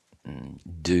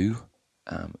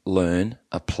 learn,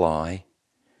 apply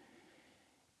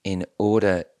in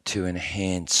order to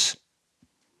enhance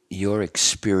your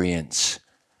experience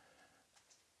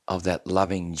of that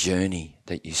loving journey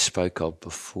that you spoke of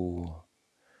before?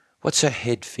 What's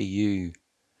ahead for you?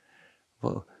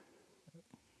 Well,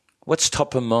 what's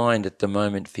top of mind at the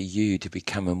moment for you to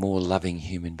become a more loving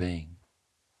human being?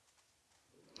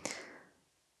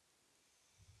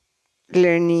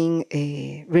 Learning,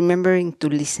 remembering to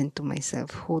listen to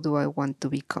myself. Who do I want to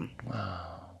become?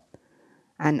 Wow.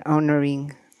 And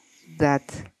honoring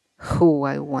that who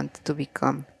I want to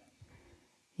become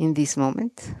in this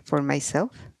moment for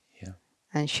myself. Yeah.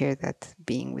 And share that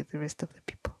being with the rest of the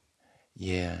people.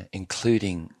 Yeah,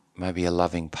 including maybe a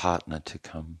loving partner to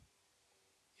come.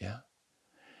 Yeah.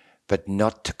 But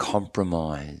not to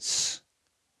compromise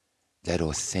that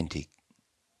authentic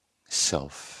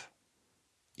self.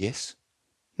 Yes?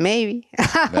 Maybe.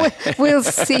 We'll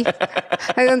see.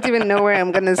 I don't even know where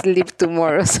I'm going to sleep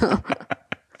tomorrow, so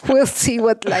we'll see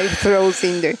what life throws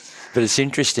in there. But it's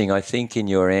interesting, I think in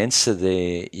your answer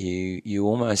there, you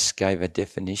almost gave a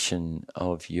definition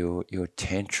of your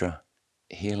Tantra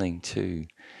healing too.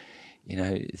 You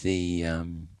know,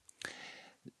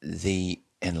 the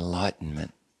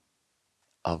enlightenment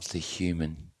of the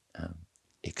human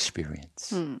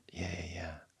experience.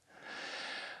 Yeah.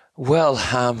 Well,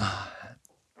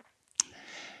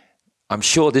 I'm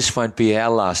sure this won't be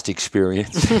our last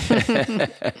experience.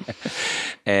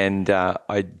 And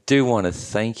I do want to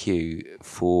thank you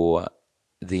for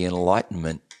the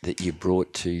enlightenment that you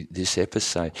brought to this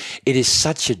episode. It is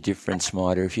such a difference,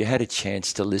 Mayda. If you had a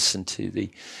chance to listen to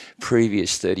the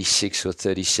previous 36 or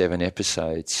 37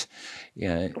 episodes, you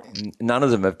know, none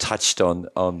of them have touched on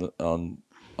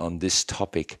this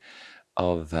topic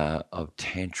of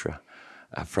Tantra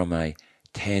from a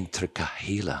Tantra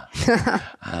Healer.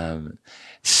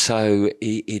 So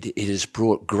it has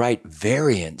brought great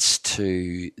variance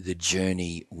to the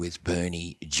Journey with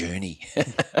Bernie journey.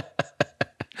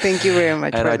 Thank you very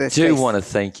much and for I this. do space. want to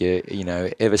thank you,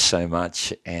 ever so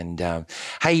much. And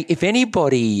hey, if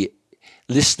anybody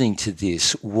listening to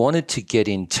this wanted to get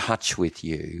in touch with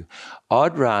you,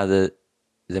 I'd rather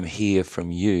them hear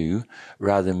from you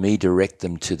rather than me direct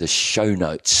them to the show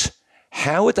notes.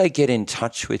 How would they get in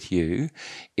touch with you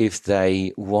if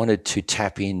they wanted to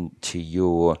tap into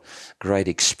your great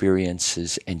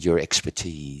experiences and your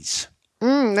expertise?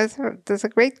 That's a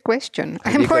great question.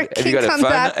 I'm working on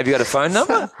that. Have you got a phone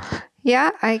number?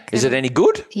 Yeah, I can. Is it any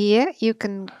good? Yeah, you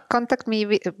can contact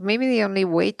me. Maybe the only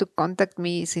way to contact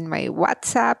me is in my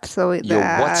WhatsApp. So Your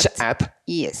WhatsApp?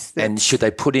 Yes. And should they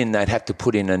have to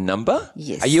put in a number?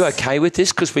 Yes. Are you okay with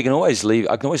this? Because I can always leave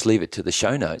it to the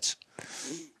show notes.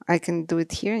 I can do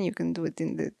it here and you can do it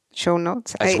in the show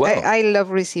notes. As well. I love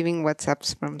receiving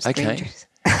WhatsApps from strangers.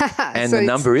 Okay. And so the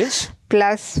number is?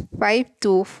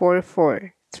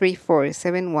 +5244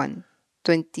 3471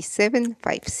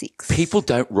 2756. People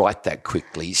don't write that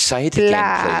quickly. Say it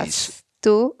again, please.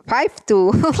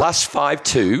 +52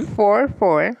 +52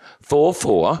 44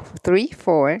 44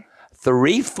 34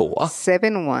 34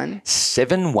 71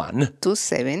 71 27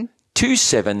 27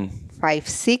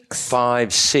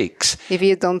 2756. If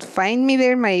you don't find me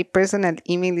there, my personal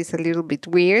email is a little bit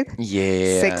weird.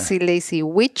 Yeah.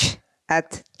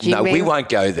 sexylacywitch@gmail.com. No, we won't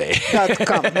go there.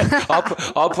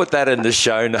 I'll put that in the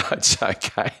show notes,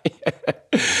 okay.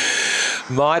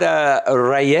 Mayda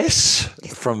Reyes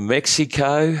from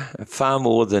Mexico. Far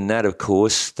more than that, of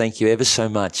course. Thank you ever so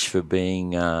much for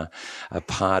being a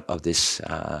part of this,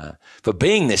 for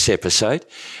being this episode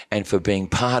and for being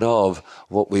part of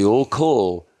what we all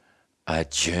call a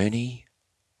journey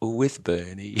with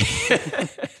Bernie.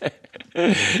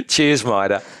 Cheers,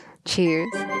 Mayda. Cheers.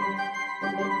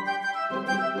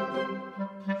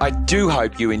 I do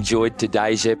hope you enjoyed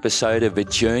today's episode of A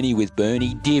Journey with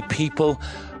Bernie. Dear people,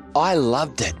 I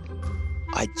loved it.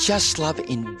 I just love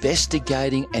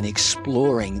investigating and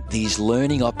exploring these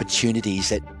learning opportunities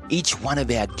that each one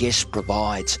of our guests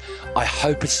provides. I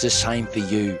hope it's the same for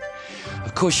you.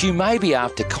 Of course, you may be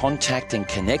after contact and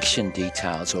connection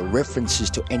details or references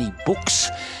to any books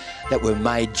that were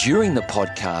made during the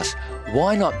podcast.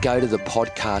 Why not go to the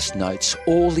podcast notes?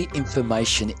 All the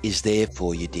information is there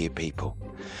for you, dear people.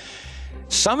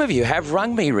 Some of you have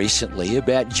rung me recently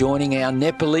about joining our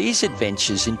Nepalese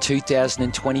adventures in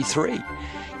 2023.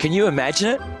 Can you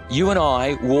imagine it? You and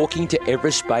I walking to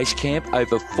Everest Base Camp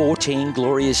over 14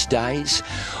 glorious days,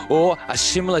 or a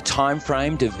similar time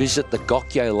frame to visit the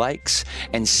Gokyo Lakes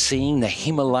and seeing the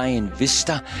Himalayan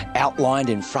vista outlined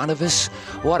in front of us.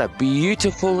 What a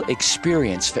beautiful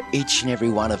experience for each and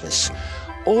every one of us.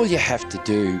 All you have to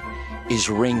do is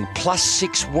ring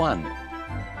 +61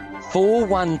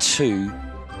 412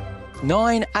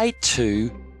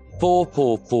 982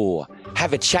 444.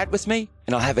 Have a chat with me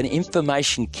and I'll have an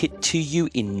information kit to you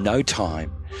in no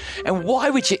time. And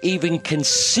why would you even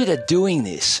consider doing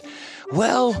this?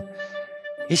 Well,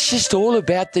 it's just all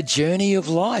about the journey of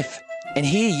life. And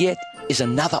here yet is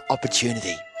another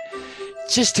opportunity.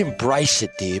 Just embrace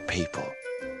it, dear people.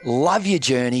 Love your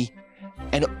journey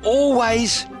and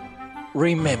always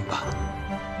remember,